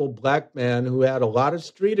knowledgeable Black man who had a lot of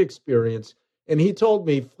street experience, and he told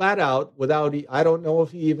me flat out, I don't know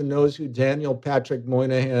if he even knows who Daniel Patrick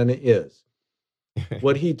Moynihan is.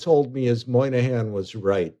 What he told me is Moynihan was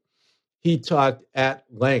right. He talked at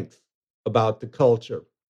length about the culture.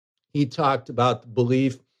 He talked about the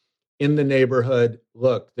belief in the neighborhood.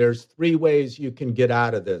 Look, there's 3 ways you can get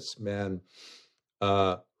out of this, man.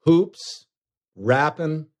 Hoops,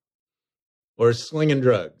 rapping, or slinging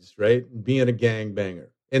drugs, right? Being a gangbanger.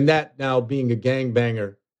 And that now being a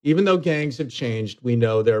gangbanger, even though gangs have changed, we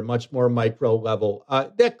know they're much more micro level.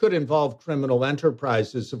 That could involve criminal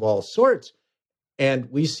enterprises of all sorts.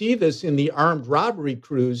 And we see this in the armed robbery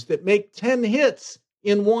crews that make 10 hits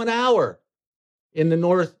in 1 hour in the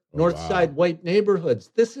north side white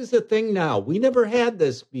neighborhoods. This is a thing now. We never had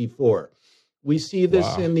this before. We see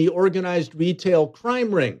this in the organized retail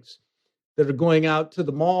crime rings that are going out to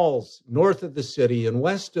the malls north of the city and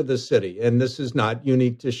west of the city. And this is not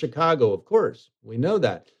unique to Chicago, of course. We know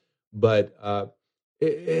that. But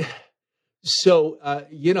it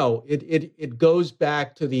goes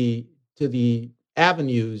back to the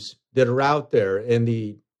avenues that are out there, and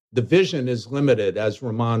the vision is limited, as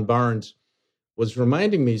Ramon Barnes was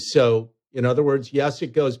reminding me. So, in other words, yes,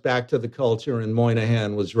 it goes back to the culture, and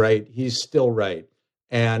Moynihan was right. He's still right.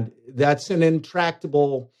 And that's an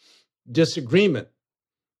intractable disagreement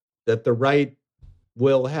that the right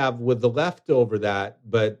will have with the left over that,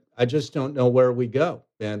 but I just don't know where we go.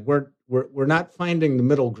 And we're not finding the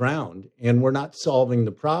middle ground, and we're not solving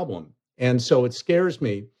the problem. And so it scares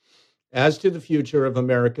me as to the future of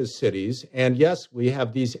America's cities. And yes, we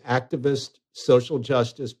have these activist social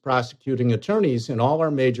justice prosecuting attorneys in all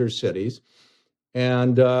our major cities.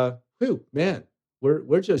 And we're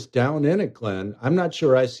just down in it, Glenn. I'm not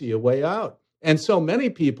sure I see a way out. And so many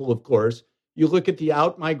people, of course, you look at the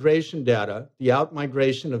outmigration data, the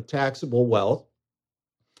outmigration of taxable wealth,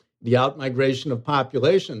 the outmigration of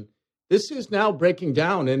population. This is now breaking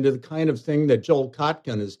down into the kind of thing that Joel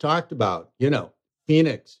Kotkin has talked about.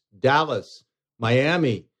 Phoenix, Dallas,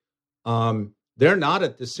 Miami, they're not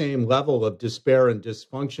at the same level of despair and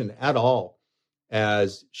dysfunction at all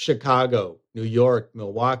as Chicago, New York,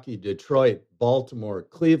 Milwaukee, Detroit, Baltimore,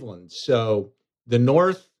 Cleveland. So the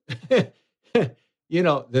North, the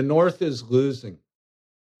North is losing,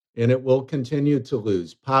 and it will continue to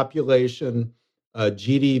lose population,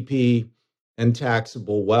 GDP, and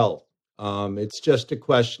taxable wealth. It's just a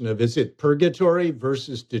question of, is it purgatory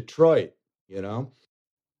versus Detroit?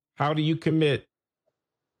 How do you commit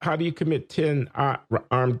 10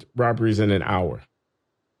 armed robberies in an hour?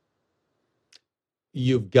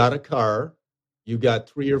 You've got a car, you got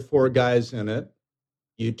 3 or 4 guys in it,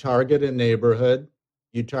 you target a neighborhood,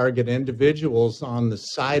 you target individuals on the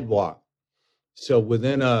sidewalk. So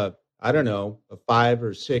within a 5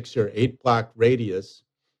 or 6 or 8 block radius,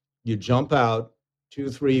 you jump out,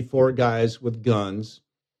 2, 3, 4 guys with guns.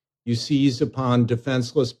 You seize upon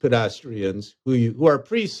defenseless pedestrians who are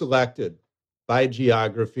pre-selected by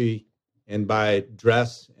geography and by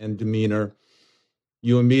dress and demeanor.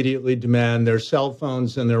 You immediately demand their cell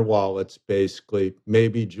phones and their wallets, basically,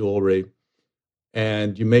 maybe jewelry.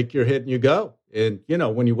 And you make your hit and you go. And,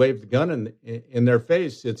 when you wave the gun in their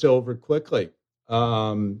face, it's over quickly.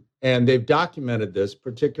 And they've documented this,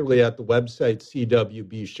 particularly at the website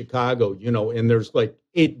CWB Chicago, and there's like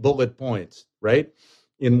 8 bullet points, right,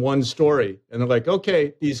 in one story. And they're like,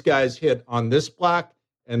 okay, these guys hit on this block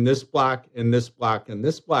and this block and this block and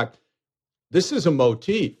this block. This is a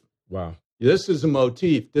motif. Wow. This is a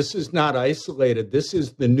motif. This is not isolated. This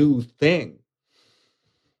is the new thing.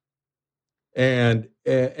 And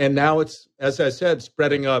now it's, as I said,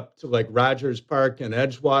 spreading up to like Rogers Park and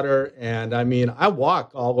Edgewater. And I mean, I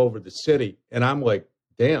walk all over the city and I'm like,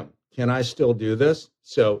 damn, can I still do this?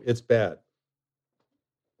 So it's bad.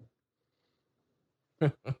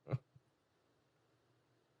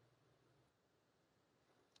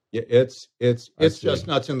 Yeah, it's just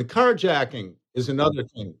nuts. And the carjacking is another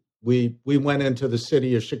thing. We went into the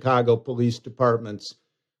city of Chicago Police Department's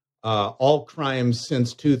all crimes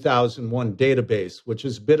since 2001 database, which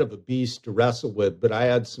is a bit of a beast to wrestle with, but I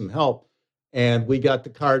had some help. And we got the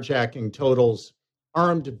carjacking totals,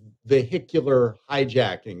 armed vehicular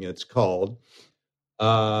hijacking, it's called,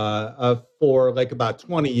 for like about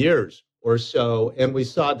 20 years or so. And we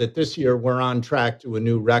saw that this year we're on track to a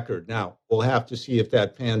new record. Now, we'll have to see if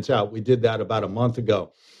that pans out. We did that about a month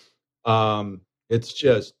ago.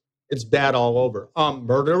 It's bad all over.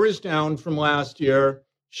 Murder is down from last year.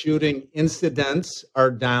 Shooting incidents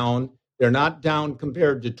are down. They're not down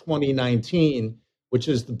compared to 2019, which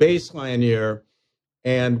is the baseline year.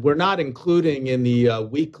 And we're not including in the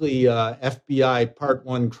weekly FBI Part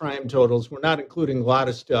 1 crime totals, we're not including a lot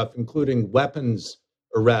of stuff, including weapons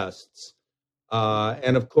arrests.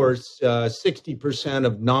 And of course, 60%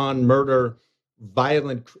 of non-murder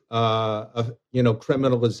violent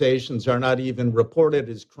criminalizations are not even reported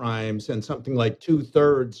as crimes, and something like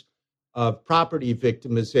 2/3 of property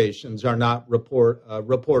victimizations are not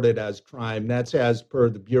reported as crime. That's as per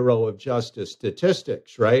the Bureau of Justice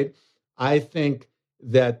Statistics, right? I think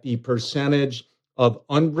that the percentage of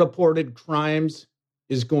unreported crimes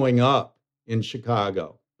is going up in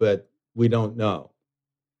Chicago, but we don't know.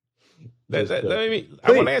 I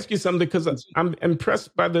want to ask you something, because I'm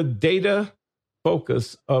impressed by the data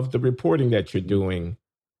focus of the reporting that you're doing,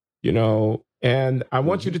 and I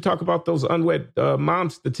want you to talk about those unwed mom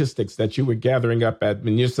statistics that you were gathering up at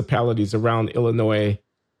municipalities around Illinois,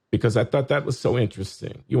 because I thought that was so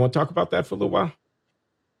interesting. You want to talk about that for a little while?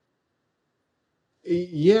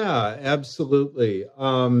 Yeah, absolutely.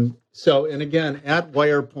 And again, at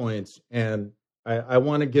WirePoints, and I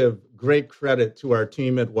want to give great credit to our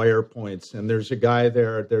team at WirePoints. And there's a guy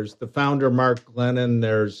there. There's the founder, Mark Glennon.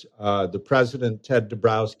 There's the president, Ted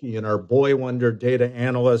Dabrowski, and our boy wonder data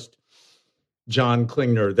analyst, John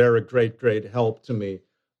Klingner. They're a great, great help to me.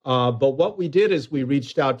 But what we did is we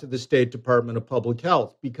reached out to the State Department of Public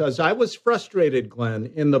Health, because I was frustrated,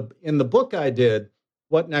 Glenn. In the book I did,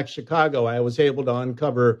 What Next Chicago, I was able to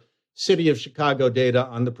uncover City of Chicago data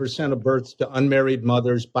on the percent of births to unmarried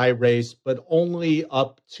mothers by race, but only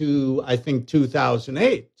up to, I think,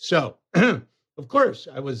 2008. So, of course,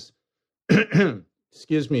 I was,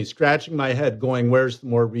 scratching my head going, where's the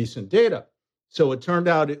more recent data? So it turned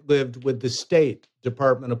out it lived with the State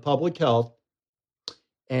Department of Public Health,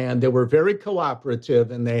 and they were very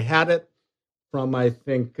cooperative, and they had it from, I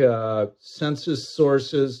think, census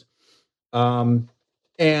sources. And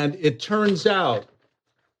it turns out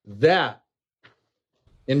that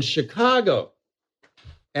in Chicago,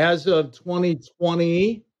 as of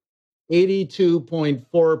 2020,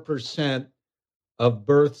 82.4% of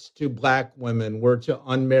births to Black women were to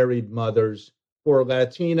unmarried mothers. For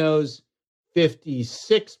Latinos,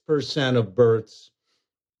 56% of births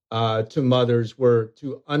to mothers were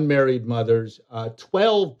to unmarried mothers.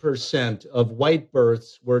 12% of white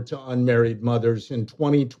births were to unmarried mothers in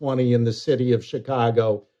 2020 in the city of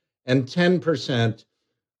Chicago, and 10%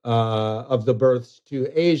 of the births to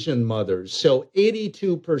Asian mothers. So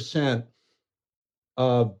 82%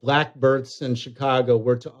 of Black births in Chicago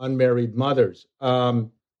were to unmarried mothers.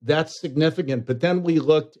 That's significant. But then we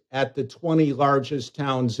looked at the 20 largest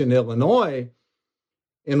towns in Illinois,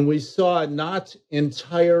 and we saw not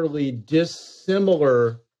entirely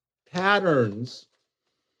dissimilar patterns,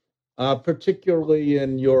 particularly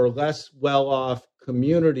in your less well-off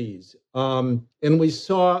communities. And we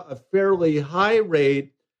saw a fairly high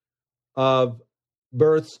rate of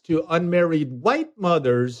births to unmarried white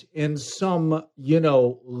mothers in some,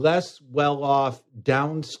 less well-off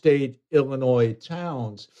downstate Illinois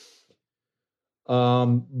towns.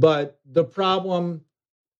 But the problem,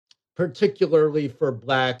 particularly for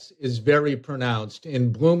Blacks, is very pronounced.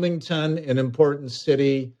 In Bloomington, an important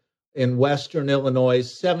city in Western Illinois,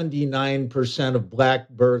 79% of Black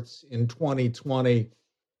births in 2020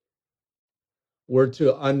 were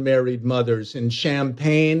to unmarried mothers. In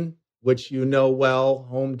Champaign, which you know well,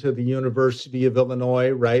 home to the University of Illinois,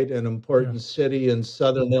 right? An important city in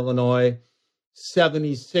Southern Illinois,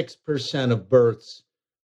 76% of births,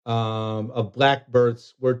 of Black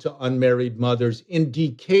births, were to unmarried mothers. In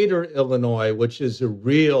Decatur, Illinois, which is a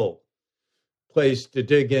real place to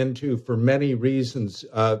dig into for many reasons,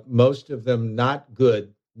 most of them not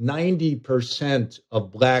good, 90%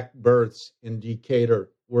 of Black births in Decatur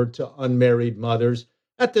were to unmarried mothers.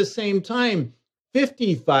 At the same time,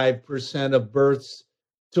 55% of births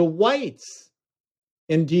to whites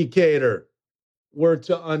in Decatur were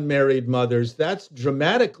to unmarried mothers. That's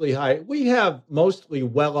dramatically high. We have mostly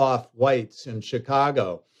well-off whites in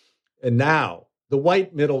Chicago. And now the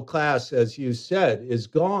white middle class, as you said, is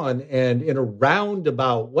gone. And in a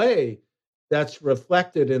roundabout way, that's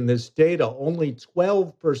reflected in this data. Only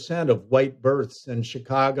 12% of white births in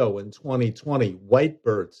Chicago in 2020, white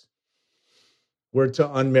births, were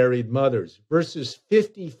to unmarried mothers versus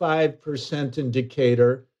 55% in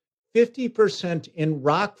Decatur, 50% in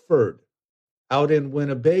Rockford, out in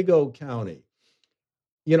Winnebago County.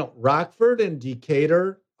 You know, Rockford and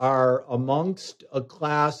Decatur are amongst a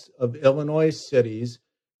class of Illinois cities,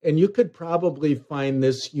 and you could probably find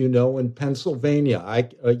this, you know, in Pennsylvania,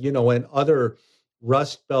 and other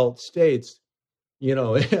Rust Belt states. You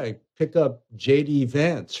know, pick up J.D.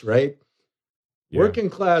 Vance, right? Yeah. Working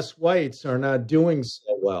class whites are not doing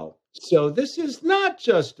so well. So this is not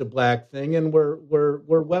just a black thing, and we're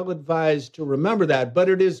well advised to remember that, but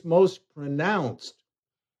it is most pronounced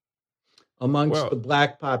amongst the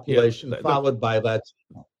black population, followed by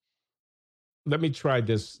Latino. Let me try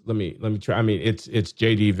this. Let me try. I mean, it's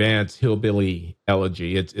J.D. Vance, Hillbilly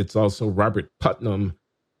Elegy. It's also Robert Putnam,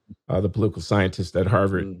 the political scientist at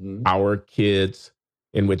Harvard, Our Kids,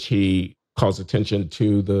 in which he calls attention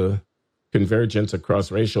to the convergence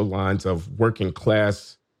across racial lines of working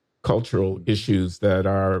class cultural issues that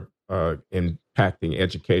are impacting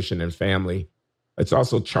education and family. It's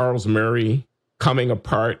also Charles Murray, Coming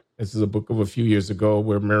Apart. This is a book of a few years ago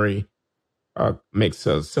where Murray makes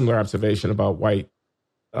a similar observation about white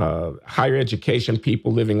higher education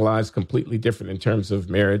people living lives completely different in terms of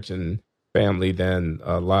marriage and family than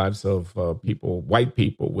lives of white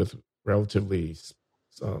people with relatively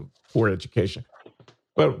poor education.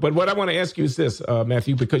 But what I want to ask you is this,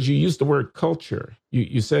 Matthew, because you used the word culture.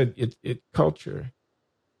 You said it culture.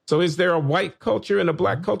 So is there a white culture and a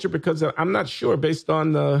black culture? Because I'm not sure, based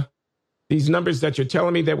on these numbers that you're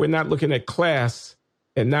telling me, that we're not looking at class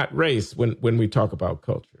and not race when we talk about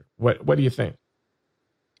culture. What do you think?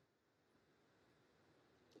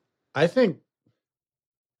 I think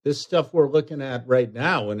this stuff we're looking at right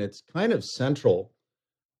now, and it's kind of central,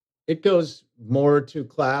 it goes more to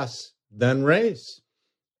class than race.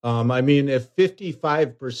 I mean, if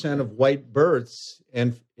 55% of white births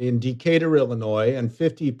in Decatur, Illinois, and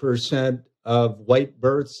 50% of white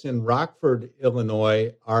births in Rockford,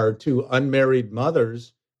 Illinois, are to unmarried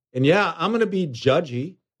mothers, and yeah, I'm going to be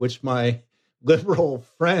judgy, which my liberal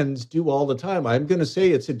friends do all the time. I'm going to say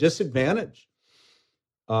it's a disadvantage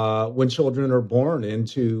when children are born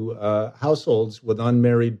into households with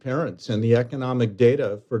unmarried parents. And the economic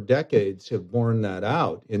data for decades have borne that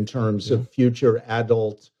out in terms of future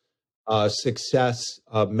adult success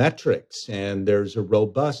metrics. And there's a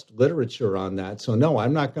robust literature on that. So no,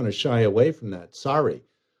 I'm not going to shy away from that. Sorry.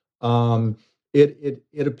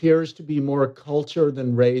 It appears to be more culture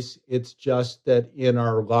than race. It's just that in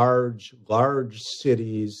our large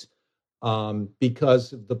cities,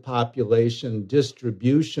 because of the population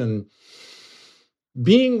distribution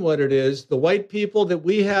being what it is, the white people that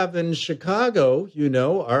we have in Chicago, you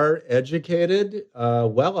know, are educated,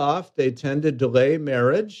 well off. They tend to delay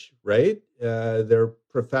marriage, right? They're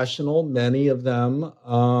professional, many of them.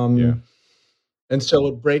 And so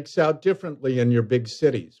it breaks out differently in your big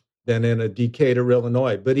cities than in a Decatur,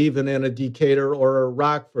 Illinois. But even in a Decatur or a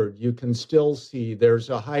Rockford, you can still see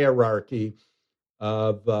there's a hierarchy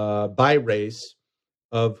of by race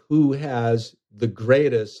of who has the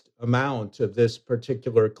greatest amount of this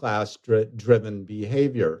particular class-driven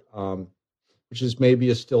behavior, which is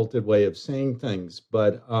maybe a stilted way of saying things.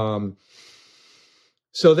 But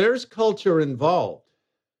so there's culture involved.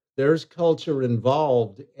 There's culture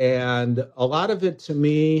involved. And a lot of it to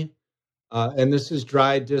me, and this is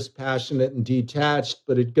dry, dispassionate, and detached,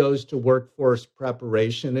 but it goes to workforce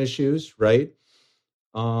preparation issues, right?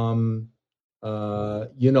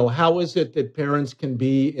 You know, how is it that parents can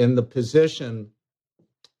be in the position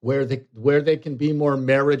where they can be more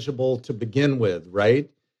marriageable to begin with, right?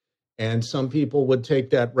 And some people would take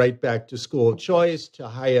that right back to school choice, to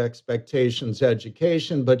high expectations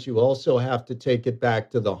education, but you also have to take it back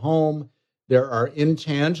to the home. There are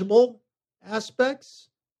intangible aspects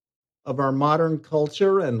of our modern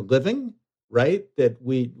culture and living, right, that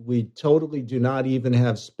we totally do not even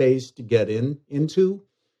have space to get into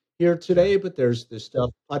here today. But there's the stuff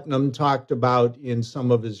Putnam talked about in some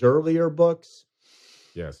of his earlier books.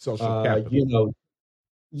 Yeah, social capital. You know,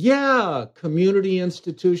 yeah, community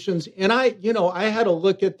institutions. And I had a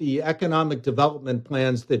look at the economic development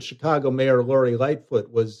plans that Chicago Mayor Lori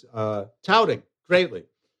Lightfoot was touting greatly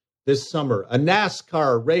this summer. A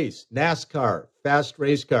NASCAR race, fast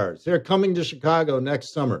race cars. They're coming to Chicago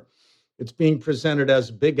next summer. It's being presented as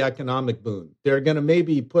a big economic boon. They're going to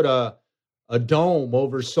maybe put a dome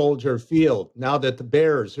over Soldier Field now that the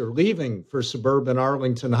Bears are leaving for suburban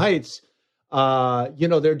Arlington Heights.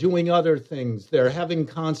 They're doing other things. They're having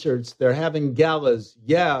concerts. They're having galas.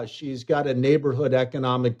 Yeah, she's got a neighborhood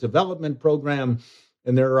economic development program,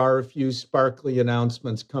 and there are a few sparkly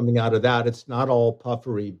announcements coming out of that. It's not all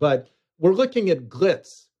puffery, but we're looking at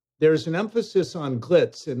glitz. There's an emphasis on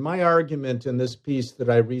glitz. And my argument in this piece that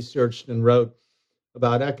I researched and wrote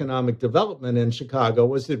about economic development in Chicago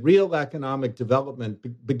was that real economic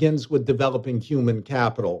development begins with developing human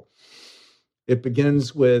capital. It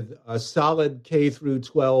begins with a solid K through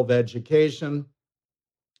 12 education,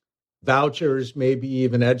 vouchers, maybe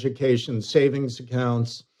even education savings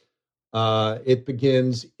accounts. It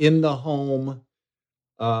begins in the home.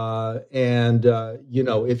 If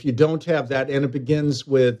you don't have that, and it begins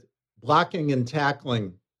with blocking and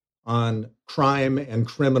tackling on crime and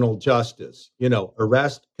criminal justice,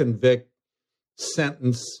 arrest, convict,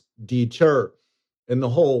 sentence, deter. And the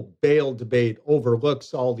whole bail debate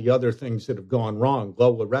overlooks all the other things that have gone wrong.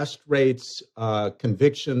 Low arrest rates,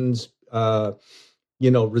 convictions,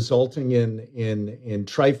 resulting in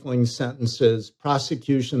trifling sentences,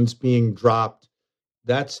 prosecutions being dropped.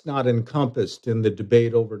 That's not encompassed in the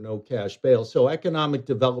debate over no cash bail. So economic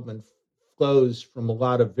development flows from a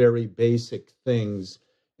lot of very basic things.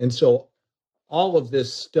 And so all of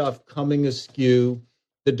this stuff coming askew,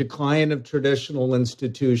 the decline of traditional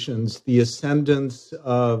institutions, the ascendance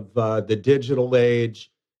of the digital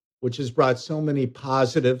age, which has brought so many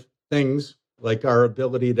positive things, like our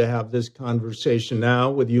ability to have this conversation now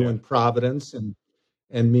with you in Providence and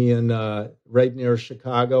me in right near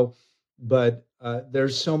Chicago. But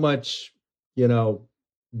there's so much,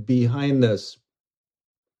 behind this.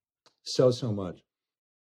 So much.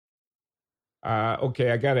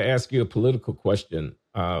 Okay, I got to ask you a political question.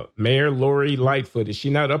 Mayor Lori Lightfoot, is she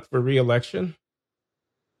not up for re-election?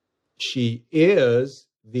 She is.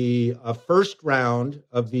 The first round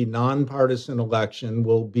of the nonpartisan election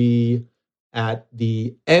will be at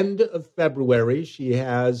the end of February. She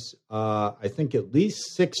has, I think, at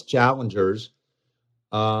least 6 challengers.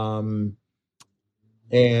 The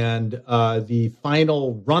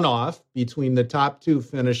final runoff between the top 2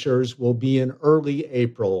 finishers will be in early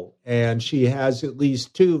April. And she has at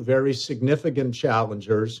least 2 very significant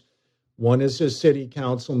challengers. One is a city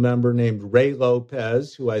council member named Ray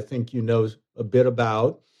Lopez, who I think you know a bit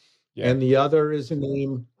about. Yeah. And the other is a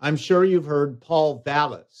name, I'm sure you've heard, Paul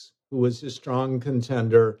Vallis, who is a strong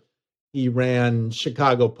contender. He ran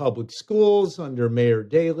Chicago Public Schools under Mayor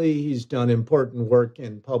Daley. He's done important work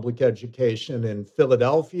in public education in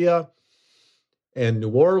Philadelphia and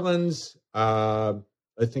New Orleans. I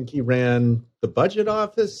think he ran the budget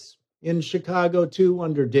office in Chicago too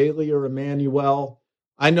under Daley or Emanuel.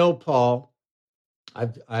 I know Paul.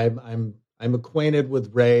 I'm acquainted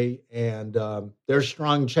with Ray, and they're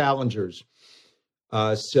strong challengers.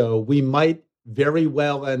 So we might very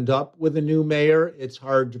well end up with a new mayor. It's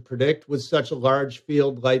hard to predict. With such a large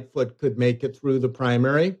field, Lightfoot could make it through the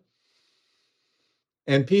primary.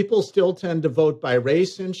 And people still tend to vote by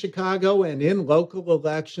race in Chicago. And in local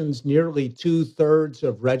elections, nearly 2/3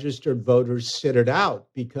 of registered voters sit it out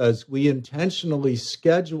because we intentionally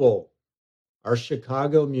schedule our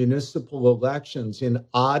Chicago municipal elections in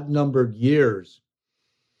odd-numbered years.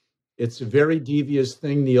 It's a very devious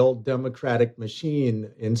thing the old Democratic machine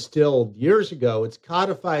instilled years ago. It's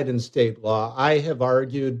codified in state law. I have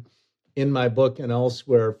argued in my book and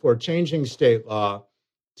elsewhere for changing state law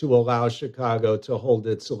to allow Chicago to hold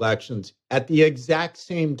its elections at the exact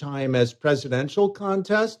same time as presidential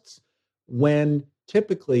contests, when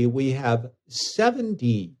typically we have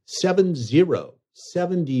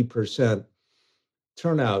 70%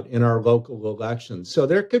 turnout in our local elections. So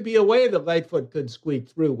there could be a way that Lightfoot could squeak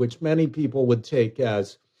through, which many people would take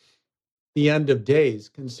as the end of days,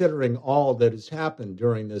 considering all that has happened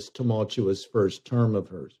during this tumultuous first term of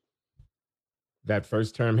hers. That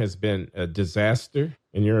first term has been a disaster,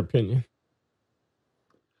 in your opinion?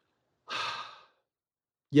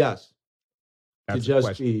 Yes. That's to just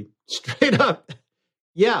question. Be straight up.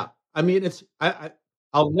 Yeah. I mean,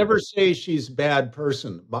 I'll never say she's a bad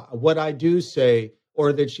person. But what I do say,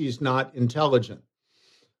 or that she's not intelligent,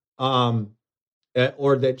 or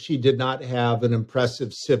that she did not have an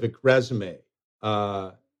impressive civic resume.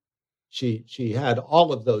 She had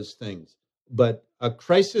all of those things, but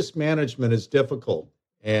crisis management is difficult.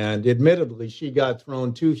 And admittedly, she got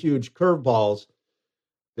thrown 2 huge curveballs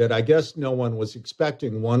that I guess no one was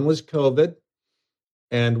expecting. One was COVID,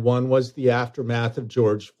 and one was the aftermath of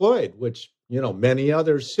George Floyd, which, many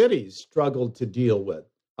other cities struggled to deal with.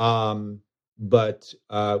 But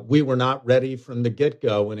we were not ready from the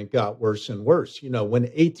get-go, and it got worse and worse. When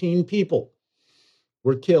 18 people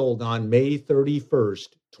were killed on May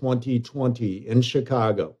 31st, 2020 in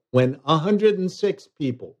Chicago, when 106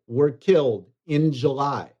 people were killed in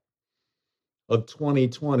July of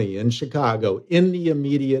 2020 in Chicago in the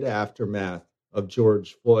immediate aftermath of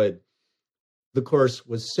George Floyd, the course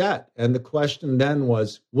was set. And the question then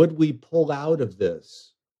was, would we pull out of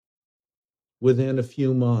this within a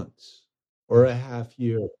few months or a half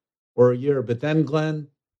year or a year? But then, Glenn,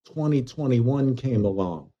 2021 came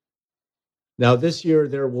along. Now, this year,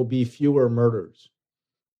 there will be fewer murders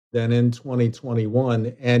than in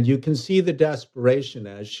 2021. And you can see the desperation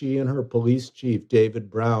as she and her police chief, David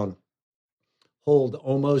Brown, hold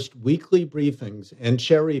almost weekly briefings and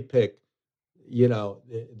cherry pick,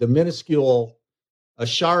 the minuscule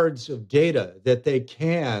shards of data that they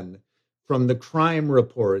can from the crime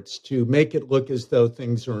reports to make it look as though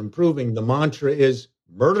things are improving. The mantra is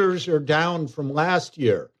murders are down from last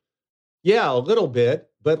year. Yeah, a little bit,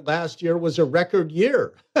 but last year was a record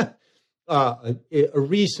year, a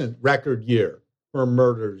recent record year for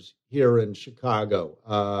murders here in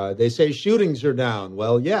Chicago. They say shootings are down.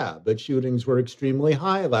 Well, yeah, but shootings were extremely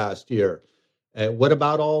high last year. What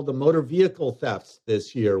about all the motor vehicle thefts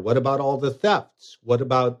this year? What about all the thefts? What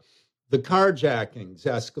about the carjackings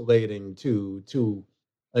escalating to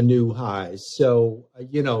a new high? So,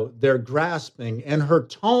 they're grasping. And her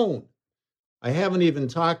tone, I haven't even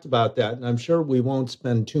talked about that, and I'm sure we won't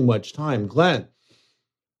spend too much time. Glenn,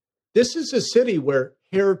 this is a city where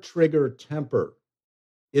hair trigger temper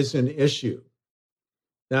is an issue.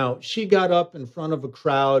 Now, she got up in front of a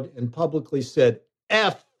crowd and publicly said,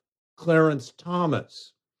 F Clarence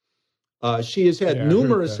Thomas. She has had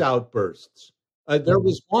numerous outbursts. There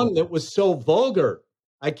was one that was so vulgar,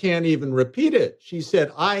 I can't even repeat it. She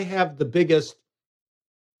said, I have the biggest,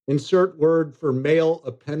 insert word for male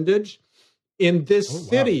appendage, in this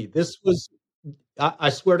city. Wow. This was, I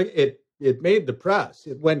swear to it made the press.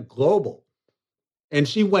 It went global. And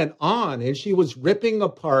she went on and she was ripping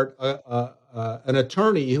apart an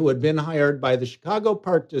attorney who had been hired by the Chicago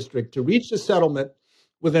Park District to reach a settlement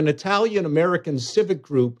with an Italian-American civic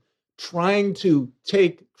group trying to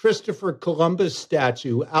take Christopher Columbus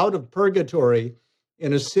statue out of purgatory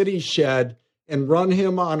in a city shed and run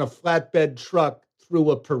him on a flatbed truck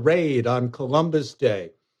through a parade on Columbus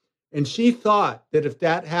Day. And she thought that if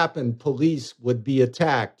that happened, police would be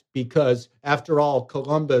attacked because, after all,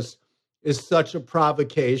 Columbus is such a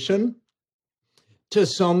provocation to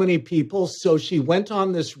so many people. So she went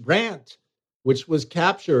on this rant, which was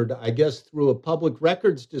captured, I guess, through a public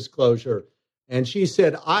records disclosure. And she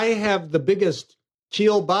said, I have the biggest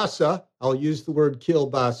kielbasa. I'll use the word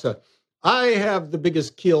kielbasa. I have the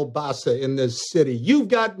biggest kielbasa in this city. You've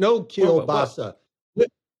got no kielbasa.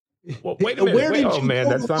 Well, wait a minute. Oh, man,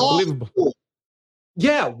 that's unbelievable. School?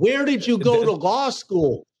 Yeah, where did you go to law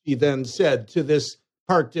school? She then said to this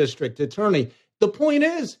Park District attorney. The point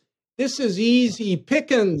is, this is easy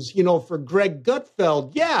pickings, for Greg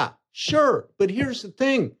Gutfeld. Yeah, sure. But here's the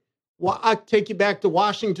thing. Well, I'll take you back to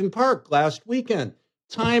Washington Park last weekend.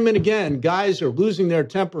 Time and again, guys are losing their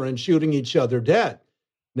temper and shooting each other dead.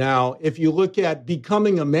 Now, if you look at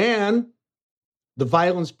Becoming a Man, the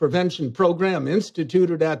violence prevention program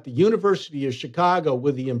instituted at the University of Chicago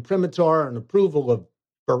with the imprimatur and approval of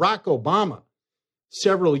Barack Obama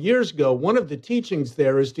several years ago, one of the teachings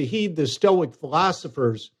there is to heed the Stoic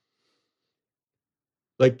philosophers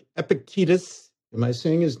like Epictetus, am I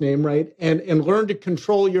saying his name right? And learn to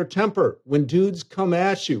control your temper when dudes come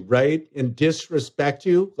at you, right? And disrespect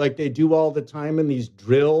you like they do all the time in these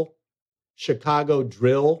Chicago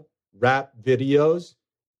drill rap videos.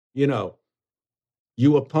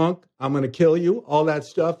 You a punk, I'm going to kill you, all that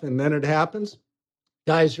stuff. And then it happens.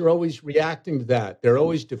 Guys are always reacting to that. They're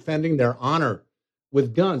always defending their honor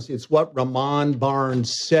with guns. It's what Ramon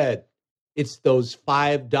Barnes said. It's those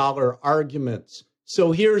 $5 arguments.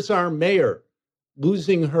 So here's our mayor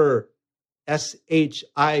losing her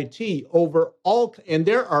SHIT over all, and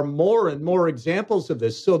there are more and more examples of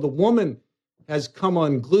this. So the woman has come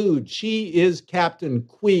unglued. She is Captain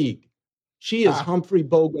Queeg. She is Humphrey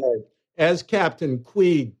Bogart as Captain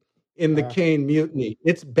Queeg in the Caine Mutiny.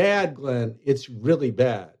 It's bad, Glenn. It's really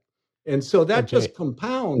bad. And so that just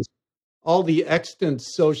compounds all the extant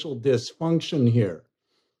social dysfunction here.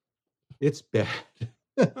 It's bad.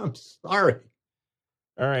 I'm sorry.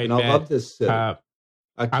 All right, and I love this city.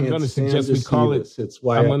 I'm going to suggest we call it.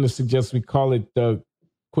 I'm going to suggest we call it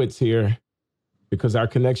quits here because our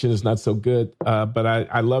connection is not so good. But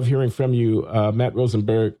I love hearing from you, Matt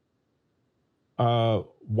Rosenberg.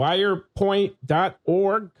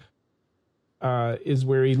 Wirepoint.org is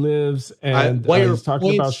where he lives, and he's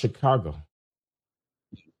talking about Chicago.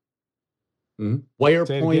 Wire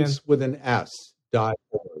Points with an S.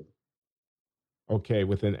 .org. Okay,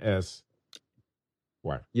 with an S.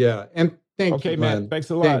 Why? Yeah, and thank Okay, you, Matt. Glenn. Thanks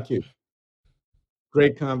a lot. Thank you.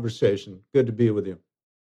 Great conversation. Good to be with you.